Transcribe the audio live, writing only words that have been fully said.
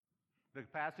The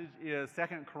passage is 2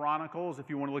 Chronicles, if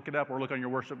you want to look it up or look on your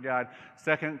worship guide,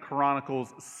 2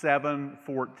 Chronicles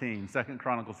 7:14. 2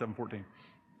 Chronicles 7:14.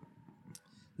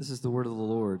 This is the word of the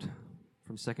Lord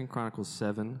from 2 Chronicles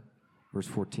 7, verse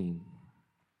 14.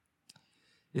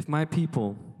 If my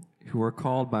people who are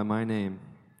called by my name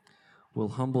will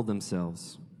humble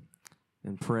themselves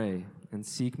and pray and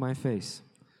seek my face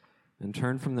and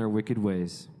turn from their wicked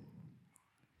ways,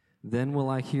 then will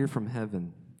I hear from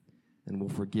heaven and will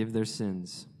forgive their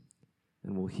sins,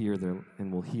 and will heal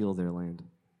their land.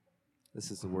 This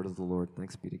is the word of the Lord.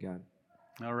 Thanks be to God.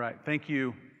 All right. Thank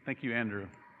you, Andrew.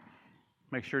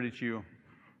 Make sure that you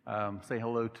say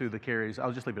hello to the Carries.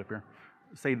 I'll just leave it up here.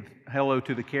 Say hello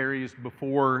to the Carries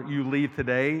before you leave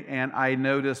today. And I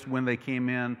noticed when they came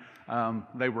in,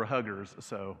 they were huggers.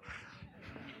 So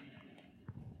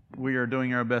we are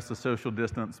doing our best to social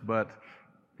distance, but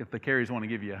if the Carries want to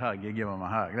give you a hug, you give them a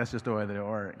hug. That's just the way that it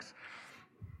works.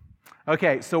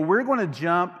 Okay, so we're going to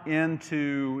jump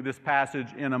into this passage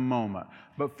in a moment.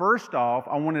 But first off,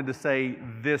 I wanted to say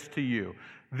this to you.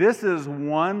 This is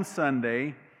one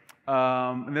Sunday,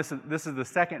 and this is the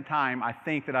second time I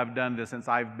think that I've done this since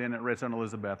I've been at Redstone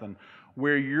Elizabethan,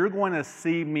 where you're going to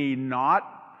see me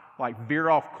not like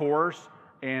veer off course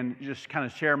and just kind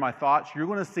of share my thoughts. You're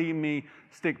going to see me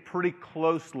stick pretty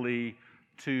closely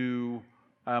to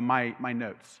my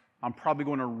notes. I'm probably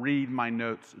going to read my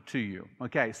notes to you.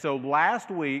 Okay, so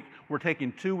last week, we're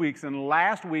taking 2 weeks, and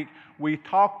last week we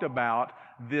talked about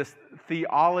this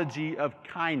theology of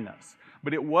kindness.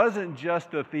 But it wasn't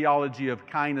just a theology of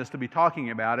kindness to be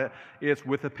talking about it. It's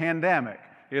with the pandemic.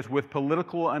 It's with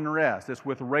political unrest. It's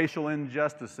with racial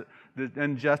injustices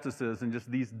and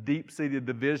just these deep-seated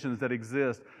divisions that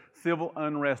exist, civil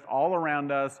unrest all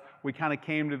around us. We kind of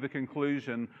came to the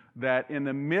conclusion that in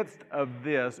the midst of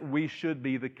this, we should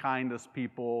be the kindest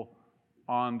people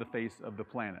on the face of the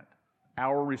planet.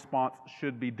 Our response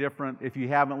should be different. If you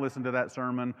haven't listened to that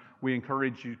sermon, we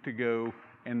encourage you to go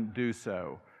and do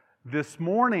so. This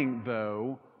morning,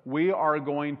 though, we are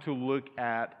going to look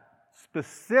at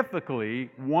specifically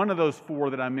one of those four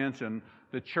that I mentioned,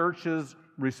 the church's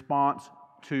response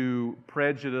to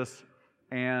prejudice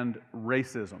and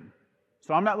racism.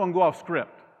 So I'm not going to go off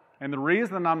script. And the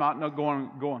reason I'm not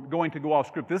going to go off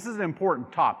script, this is an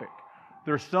important topic.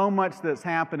 There's so much that's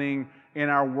happening in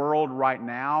our world right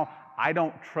now. I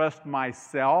don't trust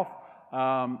myself,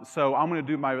 so I'm going to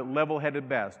do my level-headed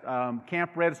best.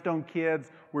 Camp Redstone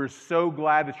kids, we're so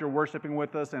glad that you're worshiping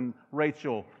with us. And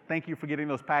Rachel, thank you for getting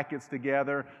those packets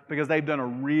together because they've done a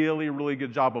really, really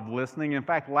good job of listening. In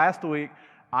fact, last week,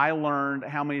 I learned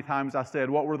how many times I said,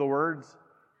 what were the words?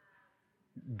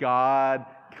 God,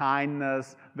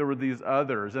 kindness, there were these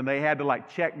others, and they had to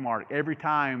check mark every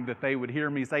time that they would hear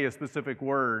me say a specific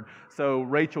word. So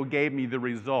Rachel gave me the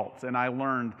results, and I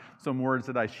learned some words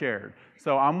that I shared.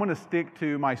 So I'm going to stick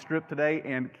to my script today,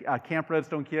 and Camp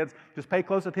Redstone kids, just pay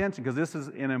close attention because this is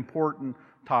an important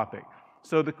topic.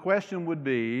 So the question would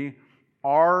be,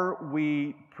 are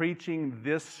we preaching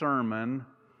this sermon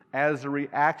as a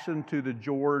reaction to the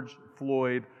George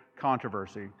Floyd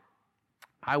controversy?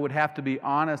 I would have to be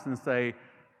honest and say,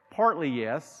 partly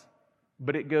yes,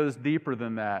 but it goes deeper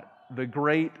than that. The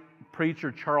great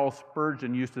preacher Charles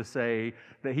Spurgeon used to say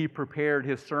that he prepared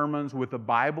his sermons with the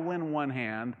Bible in one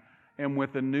hand and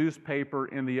with the newspaper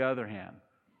in the other hand.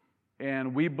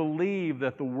 And we believe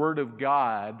that the Word of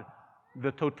God,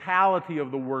 the totality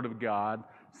of the Word of God,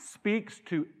 speaks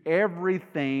to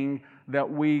everything that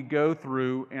we go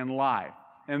through in life.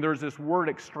 And there's this word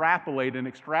extrapolate, and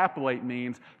extrapolate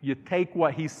means you take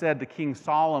what he said to King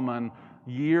Solomon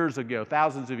years ago,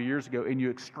 thousands of years ago, and you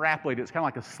extrapolate it. It's kind of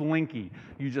like a slinky.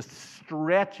 You just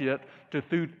stretch it to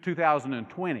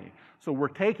 2020. So we're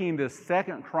taking this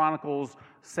 2 Chronicles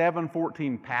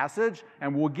 7:14 passage,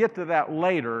 and we'll get to that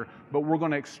later, but we're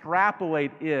going to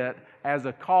extrapolate it as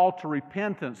a call to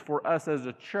repentance for us as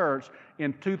a church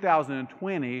in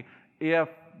 2020 if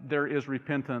there is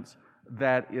repentance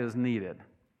that is needed.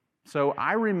 So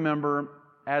I remember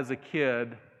as a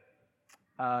kid,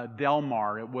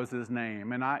 Delmar, it was his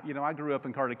name. And I grew up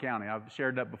in Carter County. I've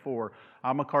shared that before.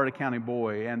 I'm a Carter County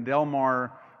boy. And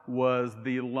Delmar was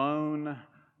the lone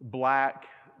black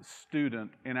student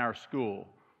in our school.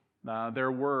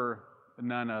 There were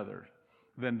none other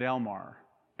than Delmar.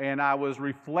 And I was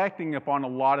reflecting upon a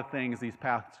lot of things these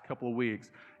past couple of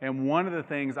weeks. And one of the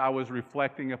things I was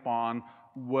reflecting upon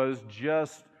was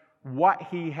just what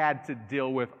he had to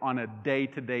deal with on a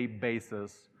day-to-day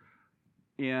basis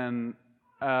in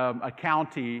a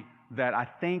county that I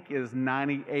think is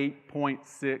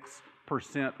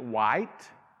 98.6%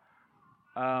 white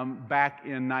back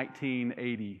in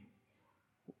 1980.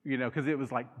 because it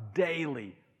was like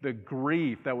daily, the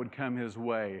grief that would come his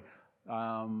way.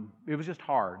 It was just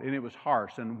hard, and it was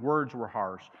harsh, and words were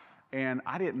harsh. And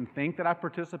I didn't think that I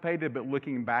participated, but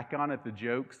looking back on it, the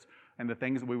jokes and the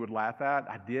things that we would laugh at,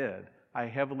 I did. I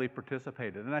heavily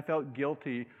participated, and I felt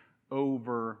guilty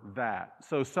over that.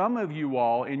 So some of you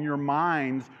all, in your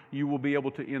minds, you will be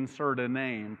able to insert a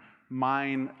name.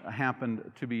 Mine happened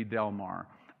to be Delmar.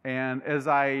 And as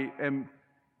I am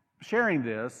sharing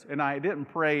this, and I didn't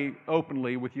pray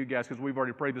openly with you guys because we've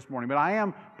already prayed this morning, but I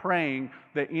am praying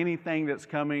that anything that's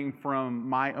coming from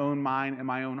my own mind and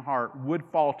my own heart would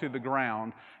fall to the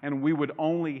ground, and we would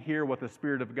only hear what the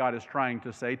Spirit of God is trying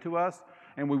to say to us,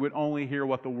 and we would only hear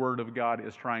what the Word of God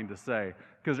is trying to say.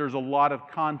 Because there's a lot of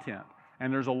content,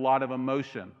 and there's a lot of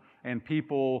emotion, and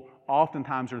people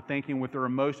oftentimes are thinking with their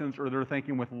emotions or they're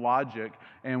thinking with logic,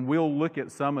 and we'll look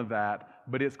at some of that,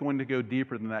 but it's going to go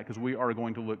deeper than that because we are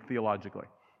going to look theologically.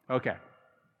 Okay,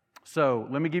 so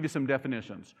let me give you some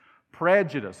definitions.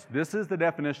 Prejudice. This is the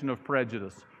definition of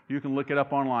prejudice. You can look it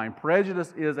up online.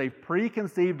 Prejudice is a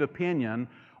preconceived opinion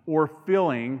or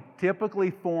feeling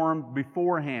typically formed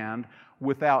beforehand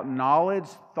without knowledge,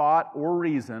 thought, or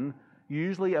reason,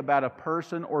 usually about a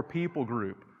person or people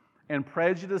group. And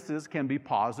prejudices can be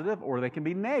positive or they can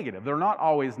be negative. They're not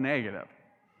always negative.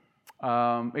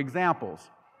 Examples.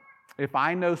 If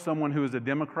I know someone who is a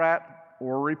Democrat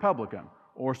or a Republican,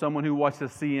 or someone who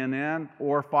watches CNN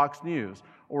or Fox News,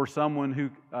 or someone who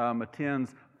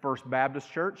attends First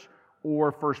Baptist Church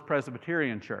or First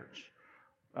Presbyterian Church,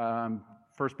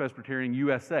 First Presbyterian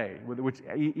USA, which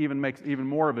even makes even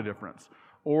more of a difference,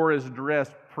 or is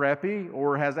dressed preppy,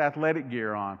 or has athletic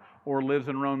gear on, or lives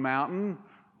in Roan Mountain,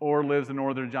 or lives in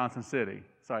northern Johnson City.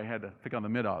 Sorry, I had to pick on the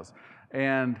mid-Oz.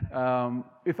 And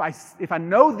if I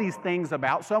know these things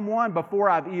about someone before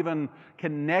I've even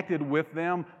connected with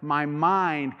them, my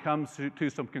mind comes to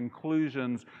some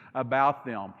conclusions about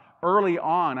them. Early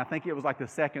on, I think it was like the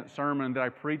second sermon that I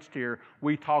preached here,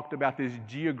 we talked about these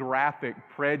geographic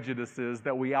prejudices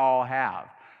that we all have.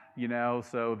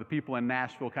 So the people in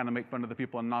Nashville kind of make fun of the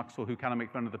people in Knoxville, who kind of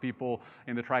make fun of the people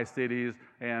in the Tri-Cities,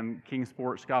 and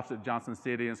Kingsport scoffs at Johnson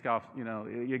City and scoffs,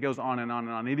 it goes on and on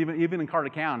and on. And even in Carter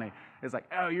County, it's like,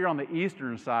 oh, you're on the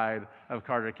eastern side of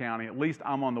Carter County. At least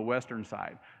I'm on the western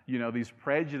side. These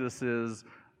prejudices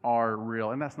are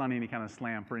real. And that's not any kind of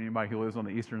slam for anybody who lives on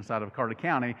the eastern side of Carter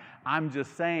County. I'm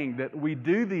just saying that we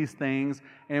do these things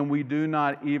and we do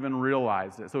not even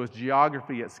realize it. So it's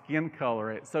geography, it's skin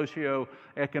color, it's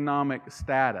socioeconomic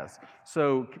status.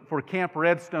 So for Camp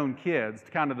Redstone kids,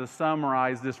 kind of to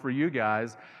summarize this for you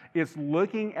guys, it's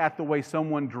looking at the way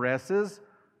someone dresses,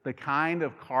 the kind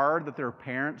of car that their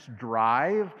parents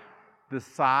drive, the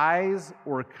size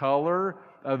or color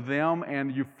of them,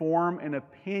 and you form an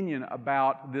opinion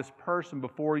about this person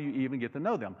before you even get to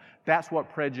know them. That's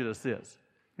what prejudice is.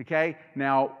 Okay?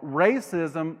 Now,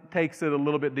 racism takes it a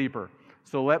little bit deeper.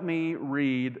 So let me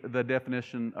read the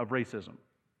definition of racism.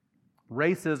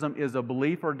 Racism is a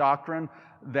belief or doctrine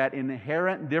that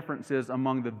inherent differences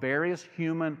among the various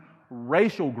human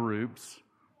racial groups,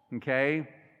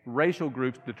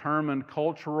 determine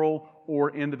cultural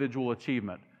or individual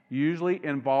achievement, usually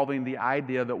involving the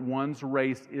idea that one's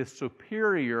race is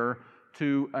superior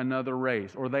to another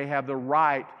race, or they have the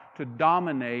right to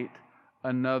dominate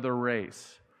another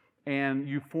race. And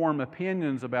you form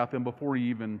opinions about them before you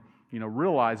even,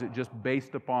 realize it, just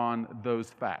based upon those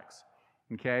facts.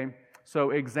 Okay?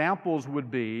 So easy examples would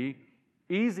be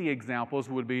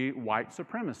white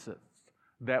supremacists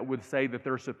that would say that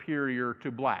they're superior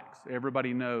to blacks.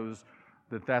 Everybody knows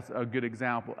that that's a good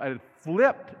example. A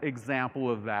flipped example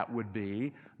of that would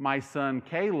be my son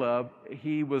Caleb.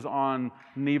 He was on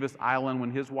Nevis Island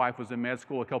when his wife was in med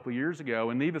school a couple years ago,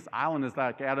 and Nevis Island is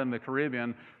like out in the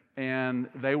Caribbean, and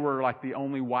they were like the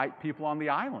only white people on the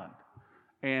island.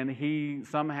 And he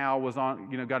somehow was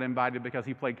got invited because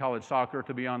he played college soccer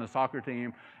to be on a soccer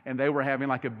team, and they were having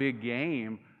like a big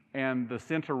game, and the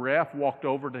center ref walked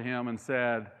over to him and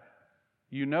said,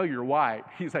 "You're white."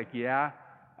 He's like, "Yeah,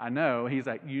 I know." He's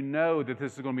like, "You know that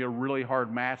this is going to be a really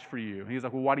hard match for you." He's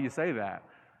like, "Well, why do you say that?"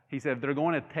 He said, "They're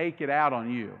going to take it out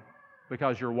on you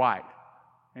because you're white."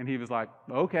 And he was like,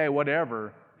 "Okay,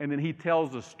 whatever." And then he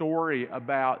tells a story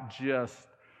about just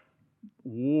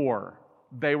war.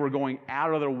 They were going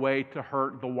out of their way to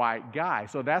hurt the white guy.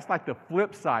 So that's like the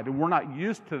flip side. And we're not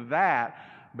used to that.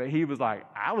 But he was like,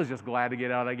 "I was just glad to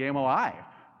get out of that game alive.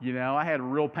 I had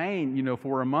real pain,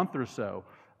 for a month or so."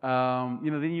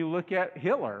 Then you look at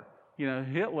Hitler.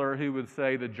 Hitler, who would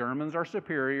say the Germans are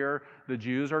superior, the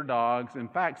Jews are dogs. In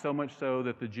fact, so much so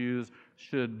that the Jews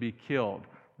should be killed.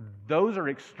 Those are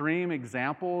extreme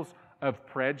examples of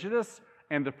prejudice,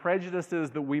 and the prejudices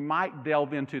that we might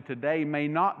delve into today may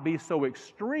not be so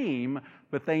extreme,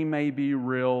 but they may be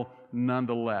real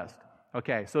nonetheless.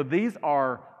 Okay, so these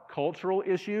are cultural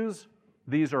issues,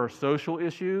 these are social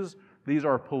issues, these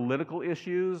are political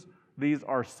issues, these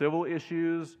are civil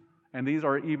issues, and these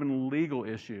are even legal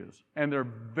issues. And they're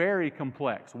very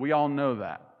complex. We all know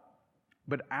that.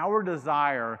 But our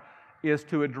desire is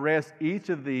to address each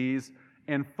of these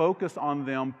and focus on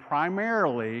them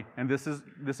primarily, and this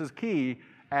is key,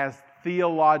 as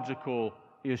theological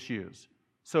issues.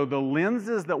 So the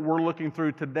lenses that we're looking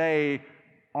through today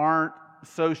aren't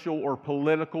social or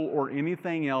political or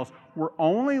anything else. We're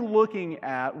only looking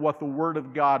at what the Word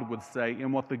of God would say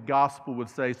and what the gospel would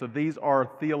say. So these are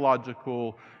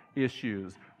theological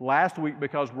issues. Last week,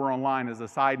 because we're online, as a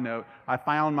side note, I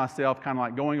found myself kind of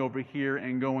like going over here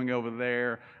and going over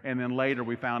there, and then later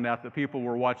we found out that people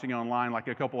were watching online, like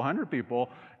a couple hundred people,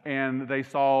 and they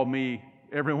saw me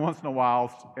every once in a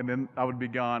while, and then I would be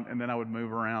gone, and then I would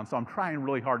move around. So I'm trying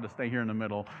really hard to stay here in the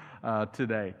middle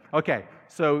today. Okay,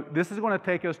 so this is going to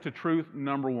take us to truth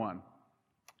number one.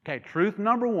 Okay, truth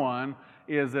number one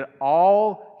is that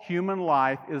all human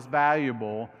life is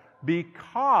valuable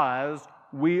because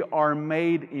we are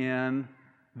made in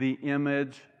the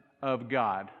image of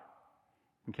God.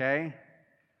 Okay?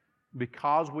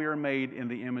 Because we are made in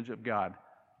the image of God.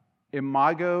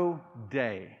 Imago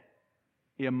Dei.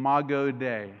 Imago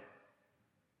Dei.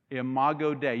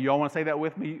 Imago Dei. You all want to say that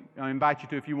with me? I invite you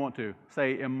to if you want to.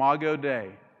 Say Imago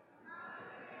Dei.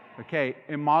 Okay,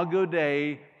 Imago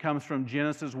Dei comes from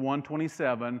Genesis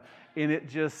 1:27, and it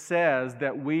just says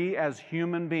that we as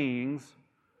human beings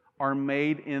are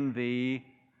made in the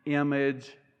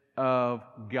image of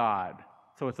God.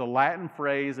 So it's a Latin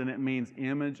phrase, and it means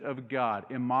image of God.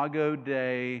 Imago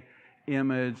Dei,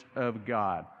 image of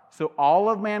God. So all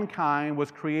of mankind was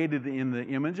created in the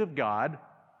image of God,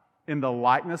 in the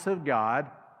likeness of God,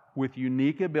 with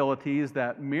unique abilities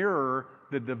that mirror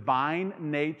the divine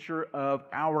nature of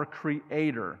our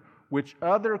Creator, which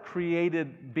other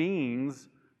created beings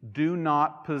do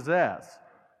not possess.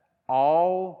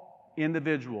 All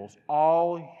individuals,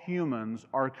 all humans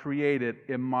are created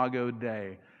imago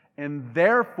Dei. And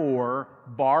therefore,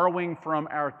 borrowing from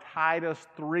our Titus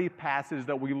 3 passage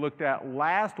that we looked at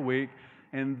last week,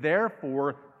 and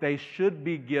therefore they should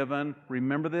be given,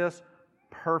 remember this,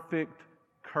 perfect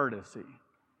courtesy.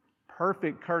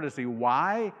 Perfect courtesy.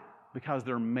 Why? Because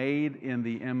they're made in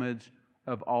the image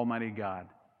of Almighty God.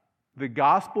 The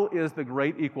gospel is the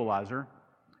great equalizer.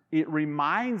 It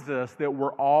reminds us that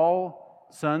we're all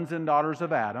sons and daughters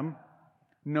of Adam,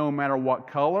 no matter what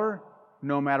color,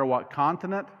 no matter what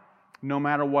continent, no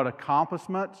matter what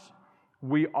accomplishments.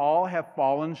 We all have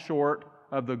fallen short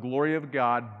of the glory of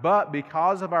God, but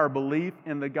because of our belief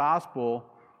in the gospel,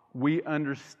 we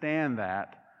understand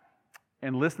that.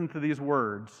 And listen to these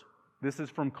words. This is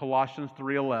from Colossians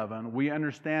 3:11. We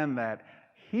understand that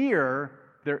here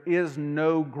there is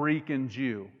no Greek and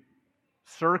Jew,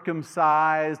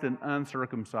 circumcised and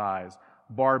uncircumcised,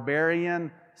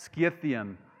 barbarian,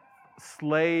 Scythian,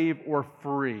 slave or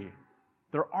free.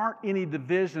 There aren't any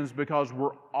divisions because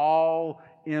we're all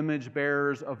image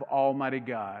bearers of Almighty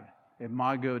God.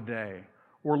 Imago Dei.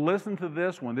 Or listen to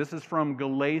this one. This is from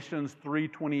Galatians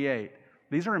 3:28.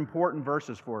 These are important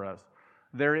verses for us.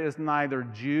 There is neither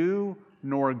Jew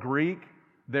nor Greek.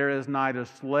 There is neither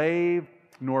slave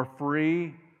nor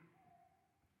free.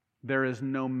 There is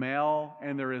no male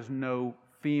and there is no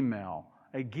female.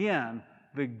 Again,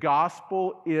 the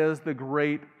gospel is the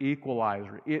great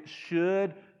equalizer. It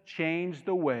should change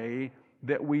the way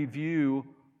that we view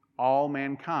all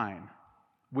mankind.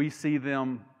 We see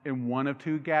them in one of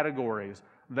two categories.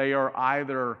 They are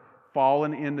either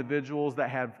fallen individuals that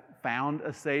have found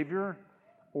a Savior,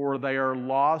 or they are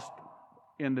lost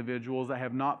individuals that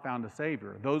have not found a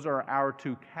Savior. Those are our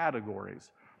two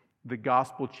categories. The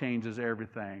gospel changes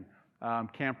everything.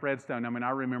 Camp Redstone, I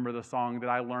remember the song that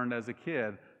I learned as a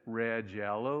kid. Red,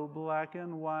 yellow, black,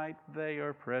 and white, they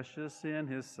are precious in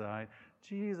His sight.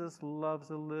 Jesus loves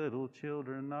the little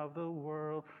children of the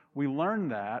world. We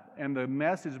learned that, and the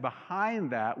message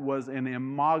behind that was an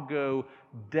Imago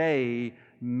Dei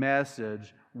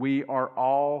message. We are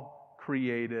all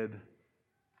created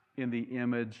in the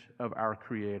image of our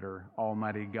Creator,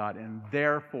 Almighty God, and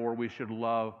therefore we should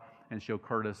love and show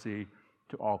courtesy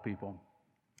to all people.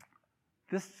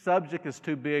 This subject is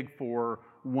too big for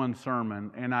one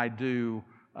sermon, and I do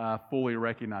fully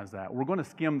recognize that. We're going to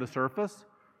skim the surface,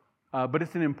 but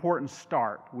it's an important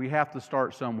start. We have to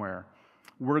start somewhere.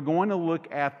 We're going to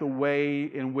look at the way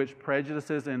in which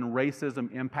prejudices and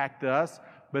racism impact us,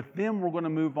 but then we're going to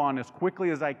move on as quickly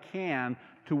as I can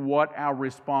to what our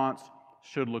response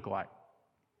should look like.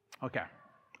 Okay.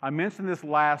 I mentioned this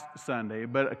last Sunday,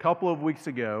 but a couple of weeks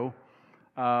ago,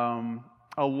 a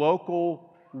local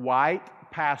white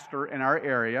pastor in our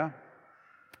area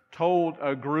told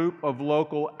a group of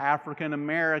local African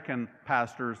American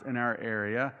pastors in our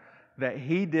area that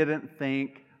he didn't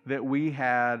think that we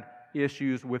had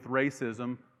issues with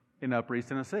racism in Upper East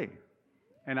Tennessee.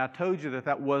 And I told you that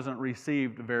that wasn't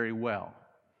received very well.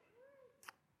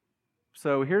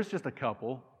 So here's just a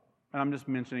couple, and I'm just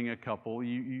mentioning a couple.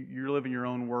 You live in your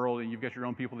own world, and you've got your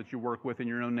own people that you work with, and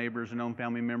your own neighbors and own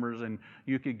family members, and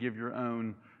you could give your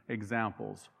own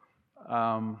examples.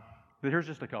 But here's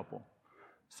just a couple.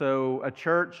 So a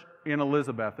church in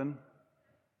Elizabethton,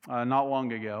 not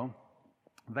long ago,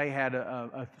 they had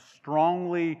a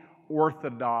strongly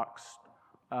Orthodox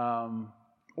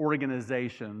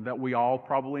organization that we all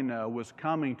probably know was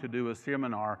coming to do a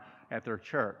seminar at their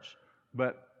church.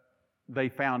 But they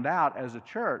found out as a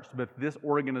church that this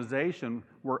organization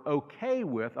were okay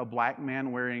with a black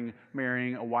man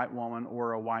marrying a white woman,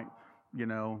 or a white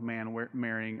man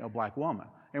marrying a black woman.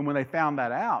 And when they found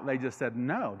that out, they just said,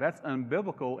 no, that's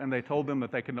unbiblical, and they told them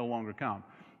that they could no longer come.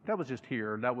 That was just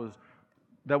here.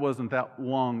 That wasn't that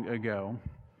long ago.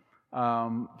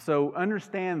 So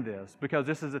understand this, because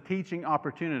this is a teaching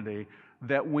opportunity,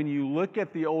 that when you look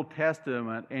at the Old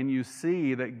Testament and you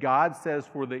see that God says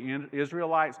for the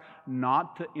Israelites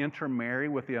not to intermarry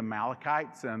with the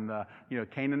Amalekites and the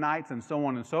Canaanites and so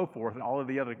on and so forth, and all of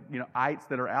the other ites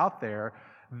that are out there,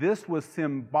 this was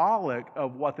symbolic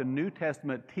of what the New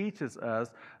Testament teaches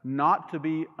us, not to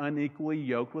be unequally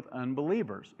yoked with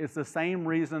unbelievers. It's the same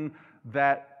reason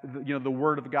that the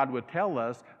Word of God would tell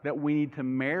us that we need to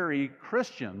marry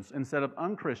Christians instead of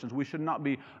unchristians. We should not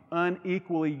be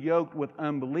unequally yoked with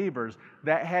unbelievers.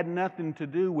 That had nothing to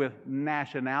do with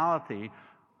nationality.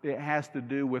 It has to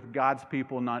do with God's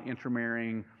people not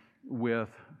intermarrying with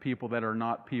people that are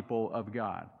not people of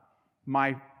God.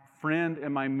 My friend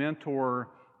and my mentor,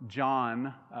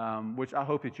 John, which I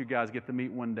hope that you guys get to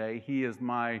meet one day, he is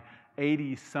my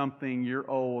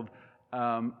 80-something-year-old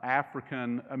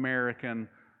African American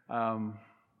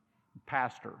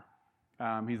pastor.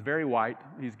 He's very white.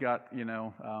 He's got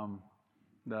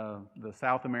the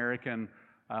South American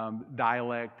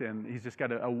dialect, and he's just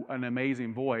got an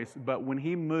amazing voice. But when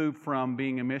he moved from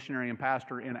being a missionary and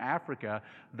pastor in Africa,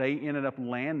 they ended up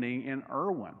landing in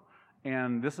Irwin,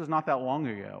 and this is not that long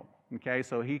ago. Okay,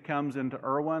 so he comes into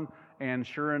Irwin, and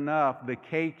sure enough, the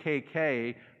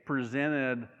KKK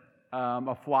presented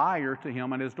a flyer to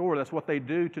him on his door. That's what they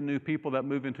do to new people that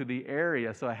move into the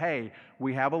area. So, hey,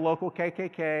 we have a local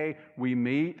KKK. We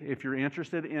meet. If you're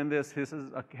interested in this is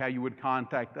how you would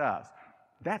contact us.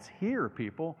 That's here,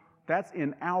 people. That's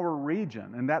in our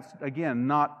region. And that's, again,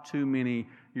 not too many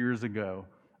years ago.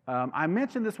 I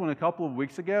mentioned this one a couple of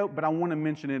weeks ago, but I want to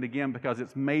mention it again because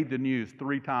it's made the news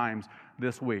 3 times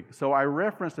this week. So I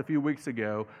referenced a few weeks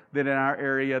ago that in our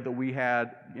area that we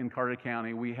had in Carter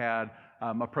County, we had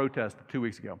a protest 2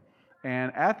 weeks ago.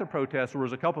 And at the protest, there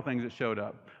was a couple things that showed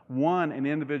up. One, an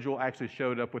individual actually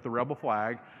showed up with the rebel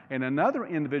flag, and another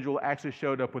individual actually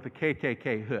showed up with a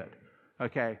KKK hood.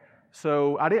 Okay,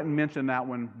 so I didn't mention that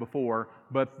one before,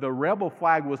 but the rebel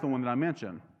flag was the one that I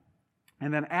mentioned.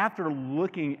 And then after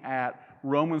looking at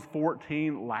Romans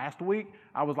 14 last week,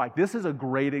 I was like, this is a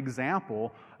great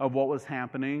example of what was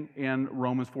happening in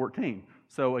Romans 14.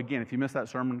 So again, if you missed that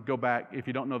sermon, go back. If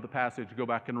you don't know the passage, go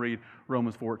back and read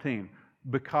Romans 14.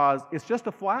 Because it's just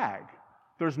a flag.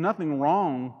 There's nothing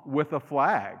wrong with a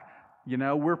flag.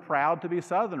 We're proud to be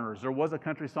Southerners. There was a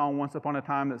country song once upon a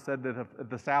time that said that if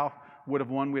the South would have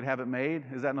won, we'd have it made.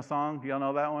 Is that in a song? Do y'all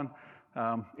know that one?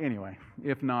 Anyway,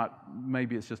 if not,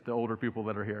 maybe it's just the older people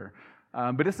that are here.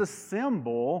 But it's a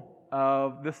symbol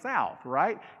of the South,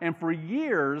 right? And for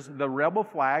years, the rebel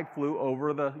flag flew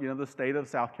over the state of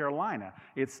South Carolina.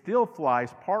 It still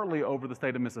flies partly over the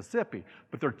state of Mississippi,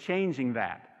 but they're changing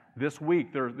that. This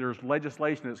week, there's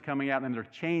legislation that's coming out, and they're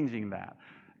changing that.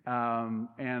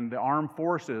 And the armed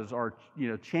forces are,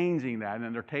 changing that, and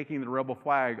then they're taking the rebel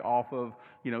flag off of,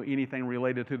 anything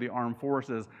related to the armed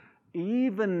forces.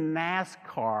 Even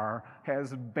NASCAR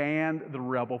has banned the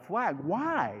rebel flag.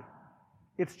 Why?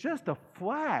 It's just a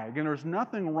flag, and there's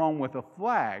nothing wrong with a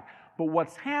flag. But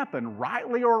what's happened,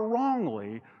 rightly or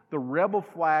wrongly, the rebel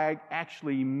flag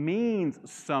actually means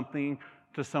something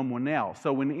to someone else.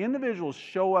 So when individuals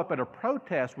show up at a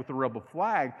protest with the rebel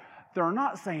flag, they're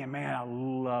not saying, man, I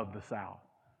love the South.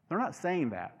 They're not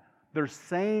saying that. They're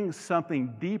saying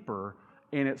something deeper,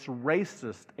 and it's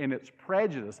racist and it's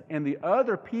prejudice, and the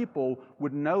other people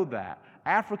would know that.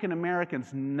 African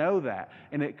Americans know that,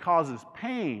 and it causes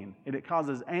pain, and it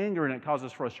causes anger, and it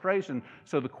causes frustration.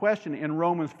 So the question in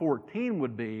Romans 14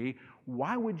 would be,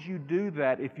 why would you do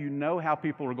that if you know how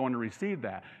people are going to receive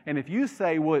that? And if you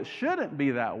say, well, it shouldn't be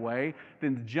that way,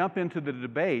 then jump into the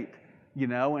debate,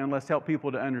 and let's help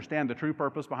people to understand the true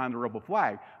purpose behind the rebel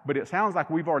flag. But it sounds like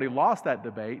we've already lost that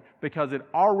debate because it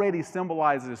already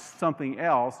symbolizes something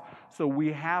else, so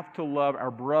we have to love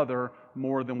our brother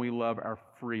more than we love our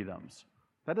freedoms.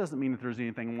 That doesn't mean that there's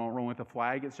anything wrong with the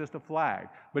flag. It's just a flag.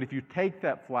 But if you take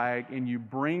that flag and you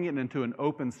bring it into an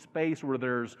open space where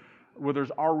there's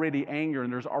already anger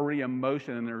and there's already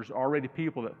emotion and there's already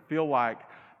people that feel like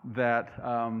that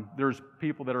there's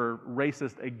people that are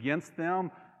racist against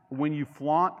them, when you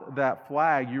flaunt that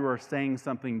flag, you are saying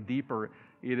something deeper.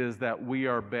 It is that we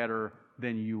are better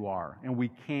than you are, and we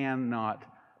cannot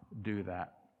do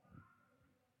that.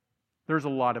 There's a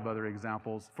lot of other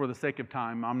examples. For the sake of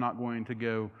time, I'm not going to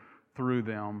go through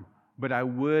them, but I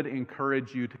would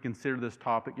encourage you to consider this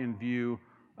topic in view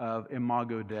of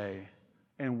Imago Dei,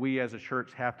 and we as a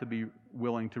church have to be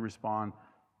willing to respond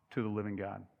to the living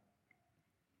God.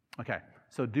 Okay,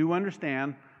 so do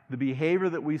understand the behavior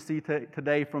that we see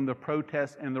today, from the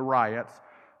protests and the riots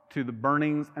to the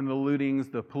burnings and the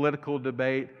lootings, the political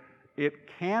debate, it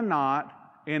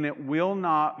cannot and it will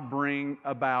not bring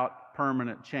about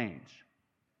permanent change.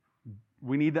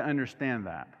 We need to understand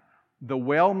that. The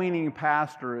well-meaning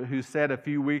pastor who said a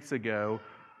few weeks ago,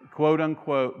 quote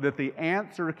unquote, that the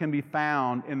answer can be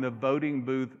found in the voting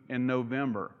booth in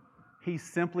November, he's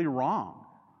simply wrong.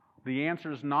 The answer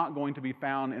is not going to be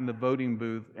found in the voting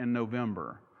booth in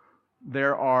November.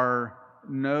 There are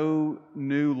no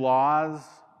new laws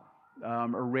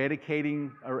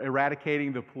eradicating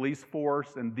the police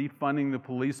force and defunding the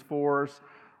police force,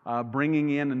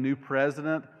 bringing in a new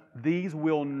president. These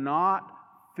will not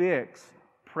fix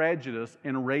prejudice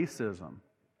and racism.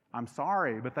 I'm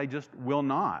sorry, but they just will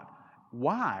not.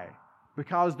 Why?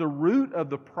 Because the root of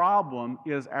the problem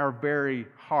is our very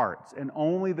hearts, and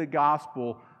only the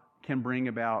gospel can bring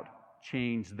about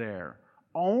change there.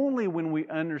 Only when we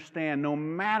understand, no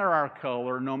matter our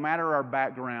color, no matter our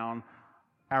background,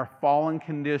 our fallen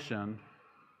condition,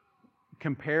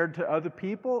 compared to other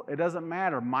people, it doesn't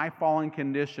matter. My fallen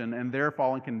condition and their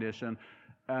fallen condition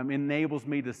enables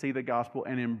me to see the gospel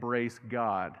and embrace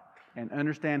God and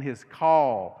understand His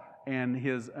call. And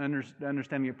His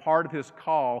understanding, part of His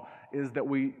call is that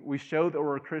we show that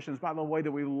we're Christians by the way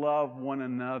that we love one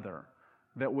another,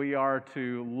 that we are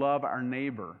to love our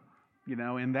neighbor,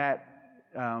 and that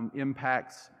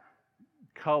impacts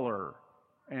color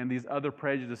and these other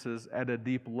prejudices at a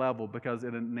deep level because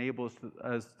it enables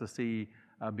us to see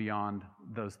beyond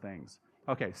those things.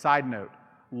 Okay, side note.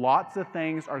 Lots of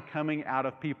things are coming out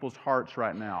of people's hearts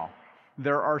right now.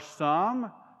 There are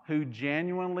some who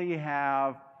genuinely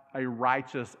have a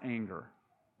righteous anger,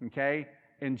 okay?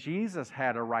 And Jesus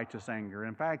had a righteous anger.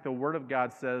 In fact, the Word of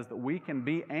God says that we can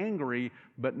be angry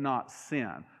but not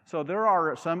sin. So there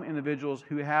are some individuals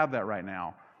who have that right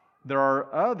now. There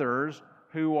are others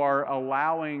who are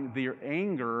allowing their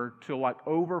anger to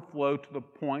overflow to the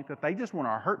point that they just want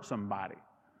to hurt somebody,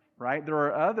 right? There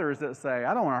are others that say,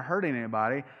 I don't want to hurt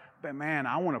anybody, but man,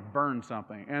 I want to burn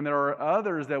something. And there are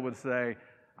others that would say,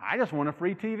 I just want a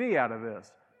free TV out of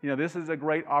this. This is a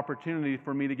great opportunity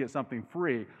for me to get something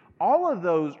free. All of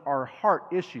those are heart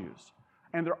issues,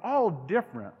 and they're all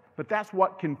different, but that's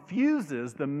what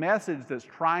confuses the message that's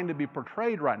trying to be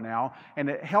portrayed right now, and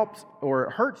it helps or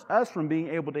it hurts us from being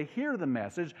able to hear the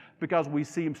message because we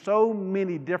see so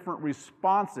many different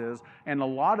responses, and a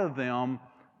lot of them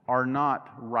are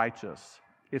not righteous.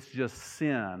 It's just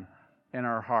sin in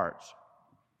our hearts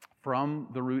from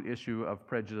the root issue of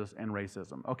prejudice and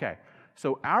racism. Okay,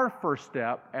 so our first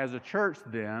step as a church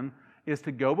then is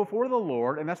to go before the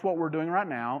Lord, and that's what we're doing right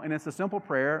now, and it's a simple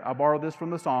prayer. I borrowed this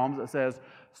from the Psalms. It says,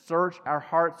 search our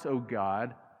hearts, O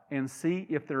God, and see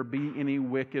if there be any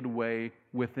wicked way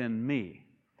within me.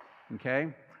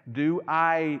 Okay? Do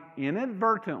I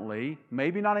inadvertently,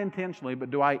 maybe not intentionally,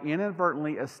 but do I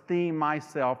inadvertently esteem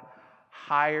myself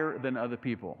higher than other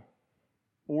people?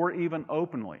 Or even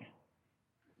openly?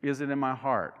 Is it in my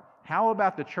heart? How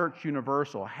about the church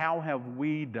universal? How have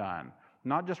we done?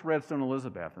 Not just Redstone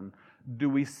Elizabethan. Do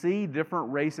we see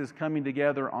different races coming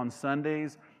together on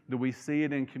Sundays? Do we see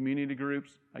it in community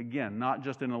groups? Again, not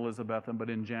just in Elizabethan, but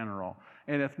in general.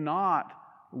 And if not,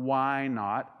 why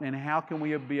not? And how can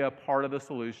we be a part of the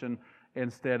solution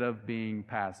instead of being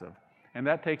passive? And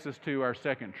that takes us to our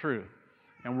second truth.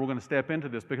 And we're going to step into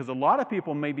this because a lot of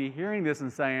people may be hearing this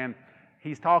and saying,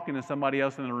 he's talking to somebody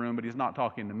else in the room, but he's not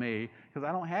talking to me because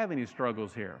I don't have any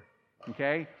struggles here.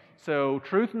 Okay? So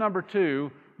truth number 2,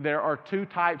 there are 2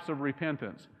 types of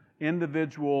repentance,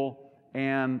 individual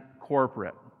and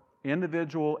corporate.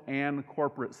 Individual and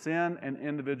corporate sin, and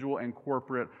individual and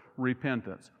corporate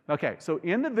repentance. Okay, so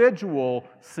individual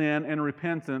sin and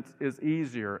repentance is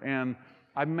easier. And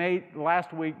I made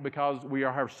last week, because we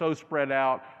are so spread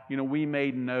out, we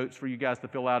made notes for you guys to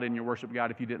fill out in your worship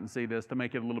guide if you didn't see this, to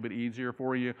make it a little bit easier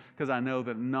for you, because I know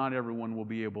that not everyone will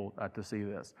be able to see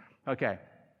this. Okay,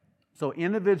 so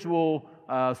individual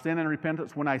sin and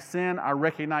repentance. When I sin, I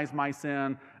recognize my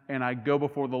sin, and I go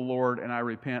before the Lord, and I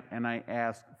repent, and I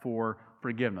ask for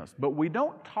forgiveness. But we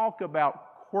don't talk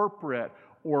about corporate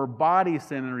or body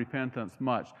sin and repentance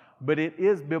much, but it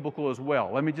is biblical as well.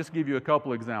 Let me just give you a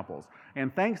couple examples.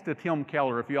 And thanks to Tim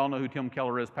Keller, if you all know who Tim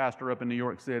Keller is, pastor up in New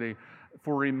York City,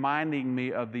 for reminding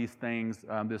me of these things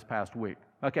this past week.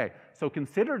 Okay, so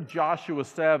consider Joshua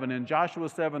 7. In Joshua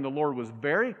 7, the Lord was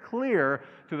very clear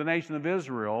to the nation of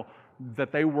Israel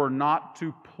that they were not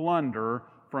to plunder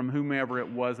from whomever it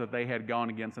was that they had gone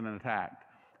against and attacked.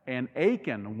 And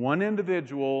Achan, one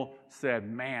individual, said,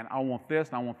 man, I want this,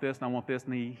 and I want this, and I want this,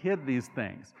 and he hid these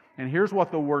things. And here's what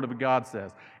the Word of God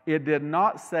says. It did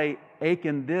not say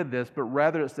Achan did this, but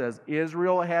rather it says,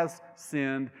 Israel has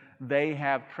sinned, they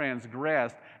have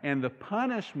transgressed, and the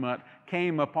punishment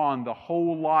came upon the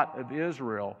whole lot of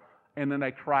Israel. And then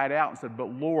they cried out and said,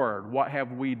 but Lord, what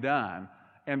have we done?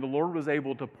 And the Lord was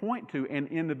able to point to an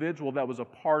individual that was a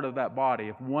part of that body.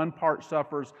 If one part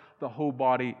suffers, the whole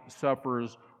body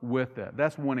suffers with it.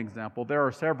 That's one example. There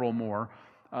are several more.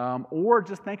 Or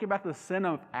just think about the sin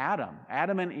of Adam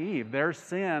and Eve. Their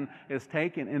sin is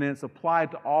taken and it's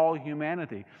applied to all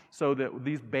humanity. So that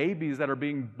these babies that are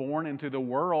being born into the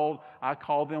world, I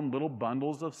call them little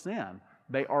bundles of sin.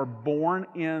 They are born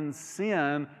in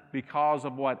sin because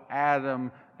of what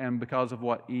Adam and because of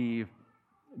what Eve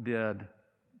did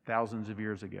thousands of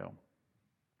years ago.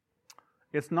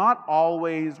 It's not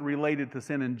always related to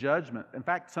sin and judgment. In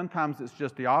fact, sometimes it's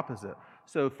just the opposite.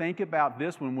 So think about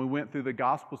this when we went through the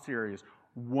gospel series.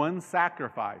 One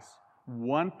sacrifice,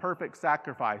 one perfect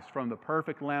sacrifice from the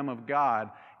perfect Lamb of God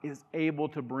is able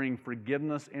to bring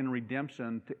forgiveness and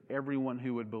redemption to everyone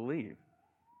who would believe.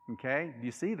 Okay? Do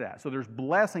you see that? So there's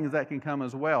blessings that can come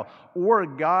as well. Or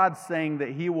God saying that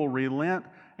He will relent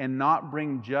and not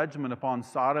bring judgment upon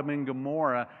Sodom and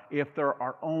Gomorrah if there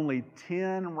are only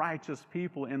 10 righteous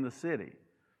people in the city.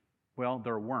 Well,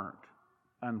 there weren't,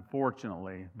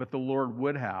 unfortunately, but the Lord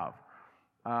would have.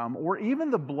 Or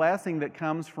even the blessing that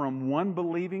comes from one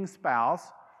believing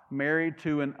spouse married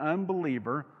to an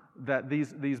unbeliever, that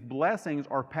these blessings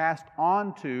are passed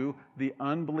on to the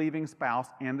unbelieving spouse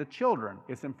and the children.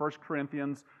 It's in 1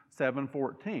 Corinthians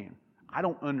 7:14. I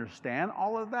don't understand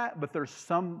all of that, but there's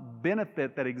some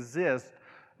benefit that exists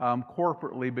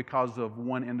corporately because of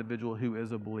one individual who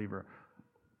is a believer.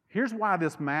 Here's why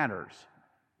this matters.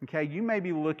 Okay, you may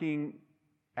be looking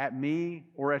at me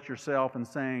or at yourself and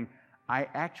saying, I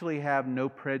actually have no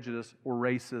prejudice or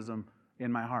racism in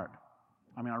my heart.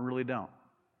 I mean, I really don't.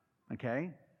 Okay?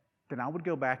 Then I would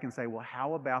go back and say, well,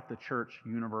 how about the church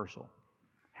universal?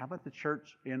 How about the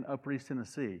church in Upper East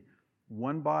Tennessee?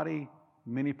 One body,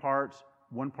 many parts,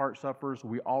 one part suffers,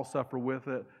 we all suffer with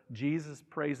it. Jesus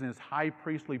prays in His high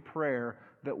priestly prayer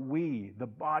that we, the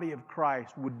body of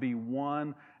Christ, would be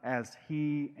one as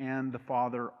He and the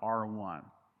Father are one.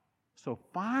 So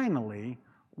finally,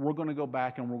 we're going to go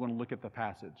back and we're going to look at the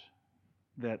passage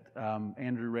that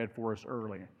Andrew read for us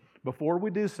earlier. Before we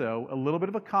do so, a little bit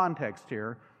of a context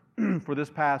here for this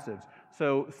passage.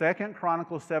 So 2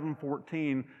 Chronicles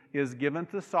 7:14 is given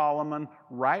to Solomon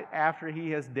right after he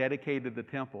has dedicated the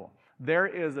temple. There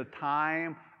is a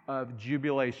time of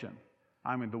jubilation.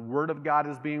 I mean, the Word of God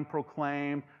is being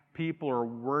proclaimed. People are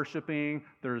worshiping.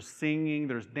 There's singing.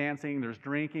 There's dancing. There's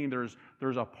drinking.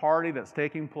 There's a party that's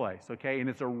taking place, okay? And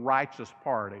it's a righteous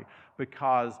party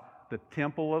because the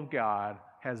temple of God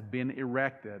has been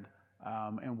erected,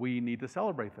 and we need to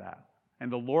celebrate that.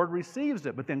 And the Lord receives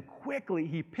it, but then quickly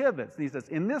He pivots. And He says,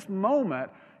 in this moment,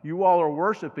 you all are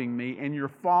worshiping Me and you're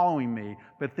following Me.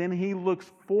 But then He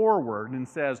looks forward and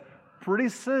says, pretty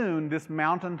soon this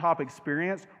mountaintop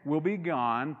experience will be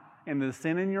gone, and the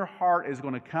sin in your heart is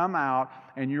going to come out,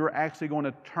 and you're actually going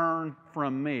to turn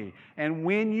from Me. And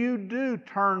when you do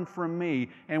turn from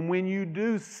Me, and when you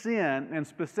do sin, and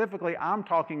specifically I'm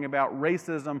talking about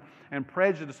racism and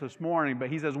prejudice this morning,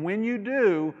 but He says, when you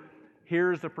do,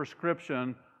 here's the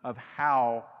prescription of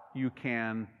how you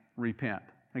can repent.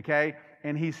 Okay?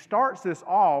 And He starts this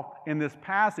off in this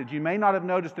passage. You may not have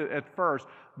noticed it at first,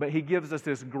 but He gives us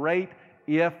this great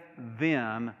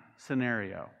if-then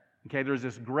scenario. Okay, there's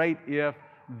this great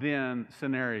if-then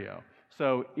scenario.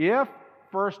 So if,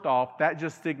 first off, that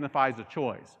just signifies a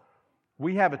choice.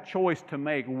 We have a choice to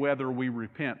make whether we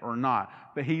repent or not.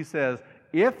 But he says,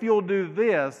 if you'll do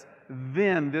this,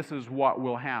 then this is what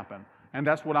will happen. And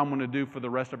that's what I'm going to do for the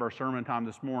rest of our sermon time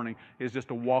this morning, is just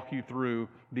to walk you through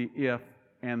the if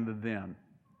and the then.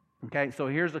 Okay, so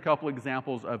here's a couple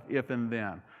examples of if and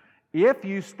then. If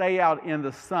you stay out in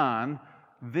the sun,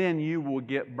 then you will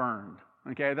get burned.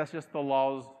 Okay, that's just the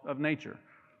laws of nature.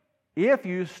 If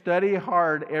you study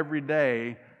hard every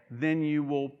day, then you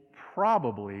will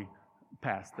probably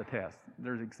pass the test.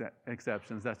 There's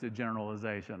exceptions. That's a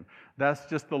generalization. That's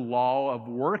just the law of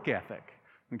work ethic.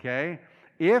 Okay?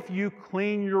 If you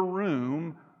clean your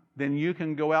room, then you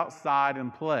can go outside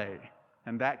and play.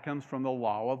 And that comes from the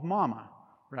law of mama,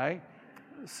 right?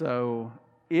 So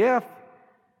if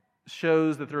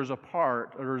shows that there's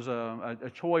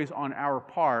a choice on our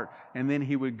part, and then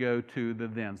he would go to the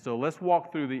then. So let's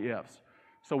walk through the ifs.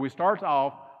 So we start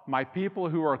off, my people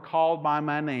who are called by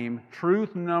my name.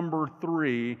 Truth number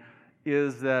 3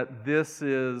 is that this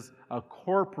is a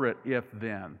corporate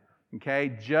if-then.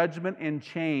 Okay? Judgment and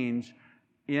change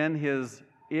in his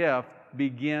if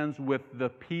begins with the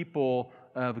people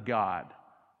of God.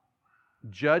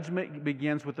 Judgment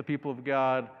begins with the people of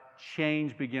God.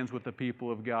 Change begins with the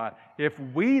people of God. If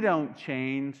we don't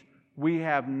change, we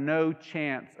have no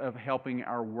chance of helping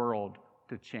our world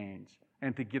to change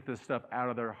and to get this stuff out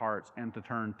of their hearts and to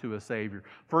turn to a Savior.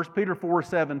 1 Peter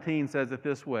 4:17 says it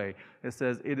this way. It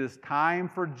says, it is time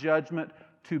for judgment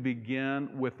to begin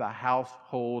with the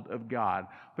household of God.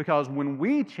 Because when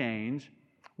we change,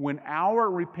 when our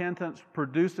repentance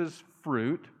produces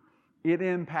fruit, it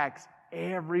impacts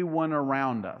everyone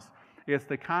around us. It's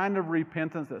the kind of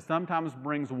repentance that sometimes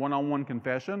brings one-on-one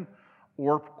confession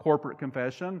or corporate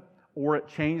confession, or it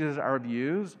changes our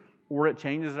views, or it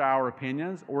changes our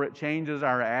opinions, or it changes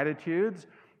our attitudes,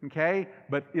 okay?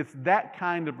 But it's that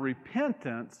kind of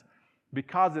repentance,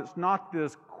 because it's not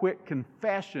this quick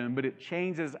confession, but it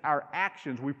changes our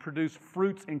actions. We produce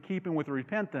fruits in keeping with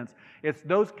repentance. It's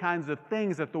those kinds of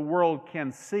things that the world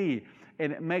can see,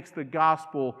 and it makes the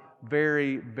gospel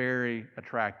very, very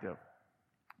attractive.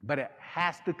 But it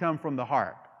has to come from the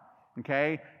heart,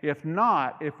 okay? If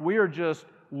not, if we are just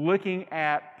looking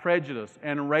at prejudice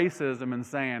and racism and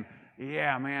saying,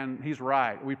 yeah, man, he's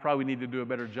right, we probably need to do a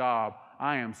better job,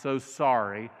 I am so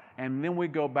sorry, and then we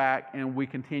go back and we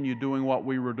continue doing what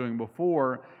we were doing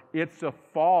before, it's a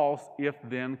false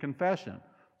if-then confession.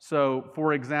 So,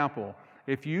 for example,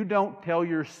 if you don't tell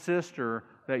your sister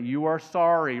that you are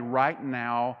sorry right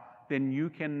now, then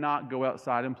you cannot go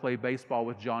outside and play baseball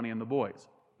with Johnny and the boys.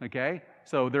 Okay?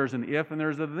 So there's an if and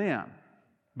there's a then.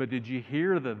 But did you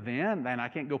hear the then? Then I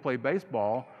can't go play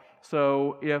baseball.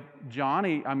 So if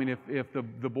Johnny, if the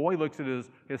boy looks at his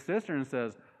sister and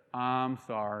says, I'm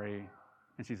sorry,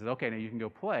 and she says, okay, now you can go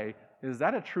play, is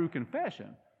that a true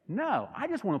confession? No, I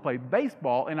just want to play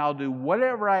baseball, and I'll do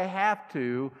whatever I have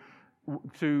to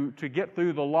get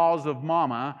through the laws of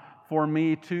mama for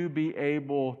me to be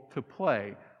able to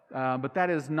play. But that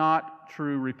is not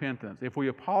true repentance. If we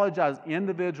apologize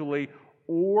individually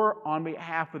or on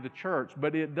behalf of the church,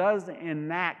 but it does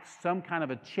enact some kind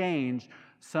of a change,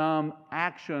 some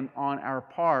action on our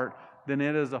part, then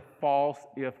it is a false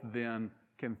if-then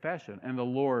confession, and the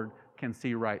Lord can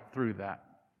see right through that.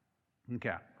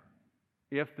 Okay.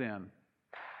 If-then,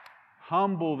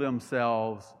 humble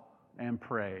themselves and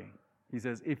pray. He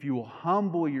says, if you will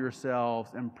humble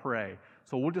yourselves and pray.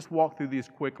 So we'll just walk through these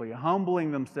quickly.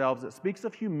 Humbling themselves, it speaks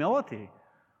of humility.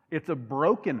 It's a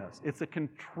brokenness. It's a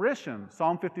contrition.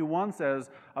 Psalm 51 says,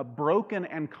 a broken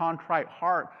and contrite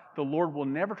heart the Lord will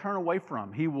never turn away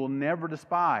from. He will never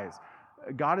despise.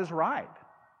 God is right.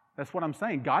 That's what I'm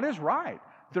saying. God is right.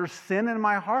 There's sin in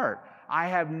my heart. I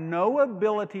have no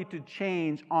ability to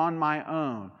change on my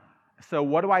own. So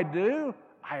what do?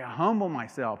 I humble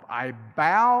myself. I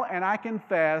bow and I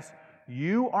confess,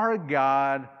 you are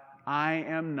God, I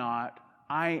am not.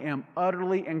 I am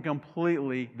utterly and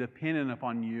completely dependent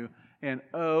upon you. And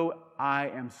oh, I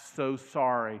am so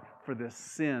sorry for this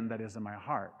sin that is in my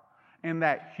heart. And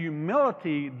that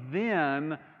humility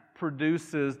then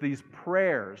produces these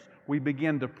prayers. We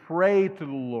begin to pray to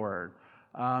the Lord.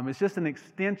 It's just an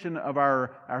extension of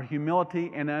our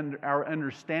humility and our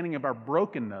understanding of our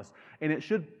brokenness. And it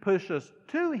should push us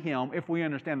to Him if we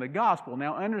understand the gospel.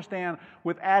 Now understand,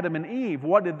 with Adam and Eve,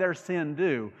 what did their sin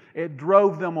do? It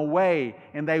drove them away,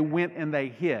 and they went and they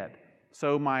hid.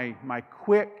 So my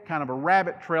quick kind of a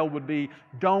rabbit trail would be,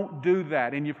 don't do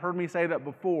that. And you've heard me say that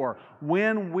before.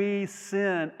 When we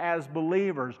sin as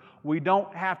believers, we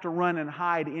don't have to run and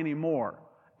hide anymore.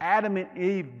 Adam and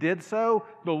Eve did so,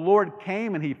 the Lord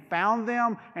came and He found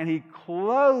them and He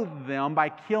clothed them by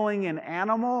killing an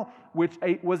animal, which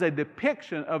was a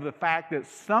depiction of the fact that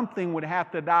something would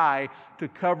have to die to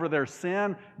cover their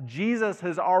sin. Jesus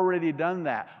has already done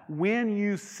that. When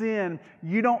you sin,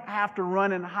 you don't have to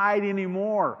run and hide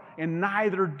anymore, and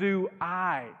neither do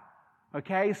I.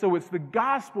 Okay? So it's the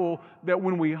gospel that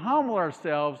when we humble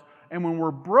ourselves, and when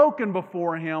we're broken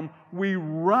before Him, we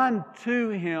run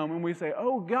to Him and we say,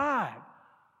 oh God,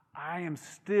 I am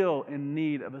still in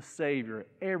need of a Savior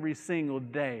every single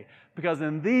day. Because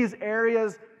in these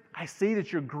areas, I see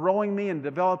that You're growing me and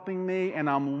developing me, and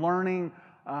I'm learning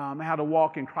how to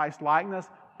walk in Christ likeness.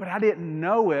 But I didn't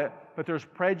know it, but there's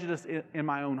prejudice in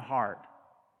my own heart.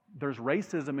 There's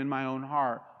racism in my own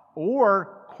heart.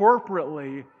 Or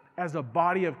corporately, as a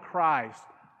body of Christ,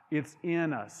 it's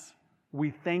in us. We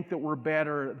think that we're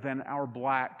better than our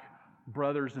black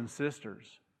brothers and sisters.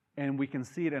 And we can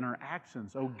see it in our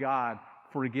actions. Oh God,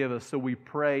 forgive us. So we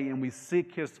pray and we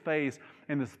seek His face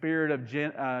in the spirit of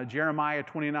Jeremiah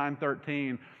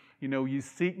 29:13. You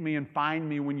seek me and find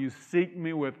me when you seek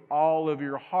me with all of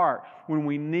your heart. When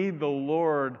we need the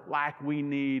Lord like we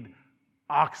need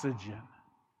oxygen,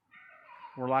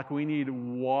 or like we need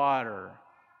water,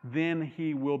 then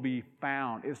He will be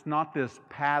found. It's not this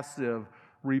passive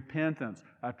repentance.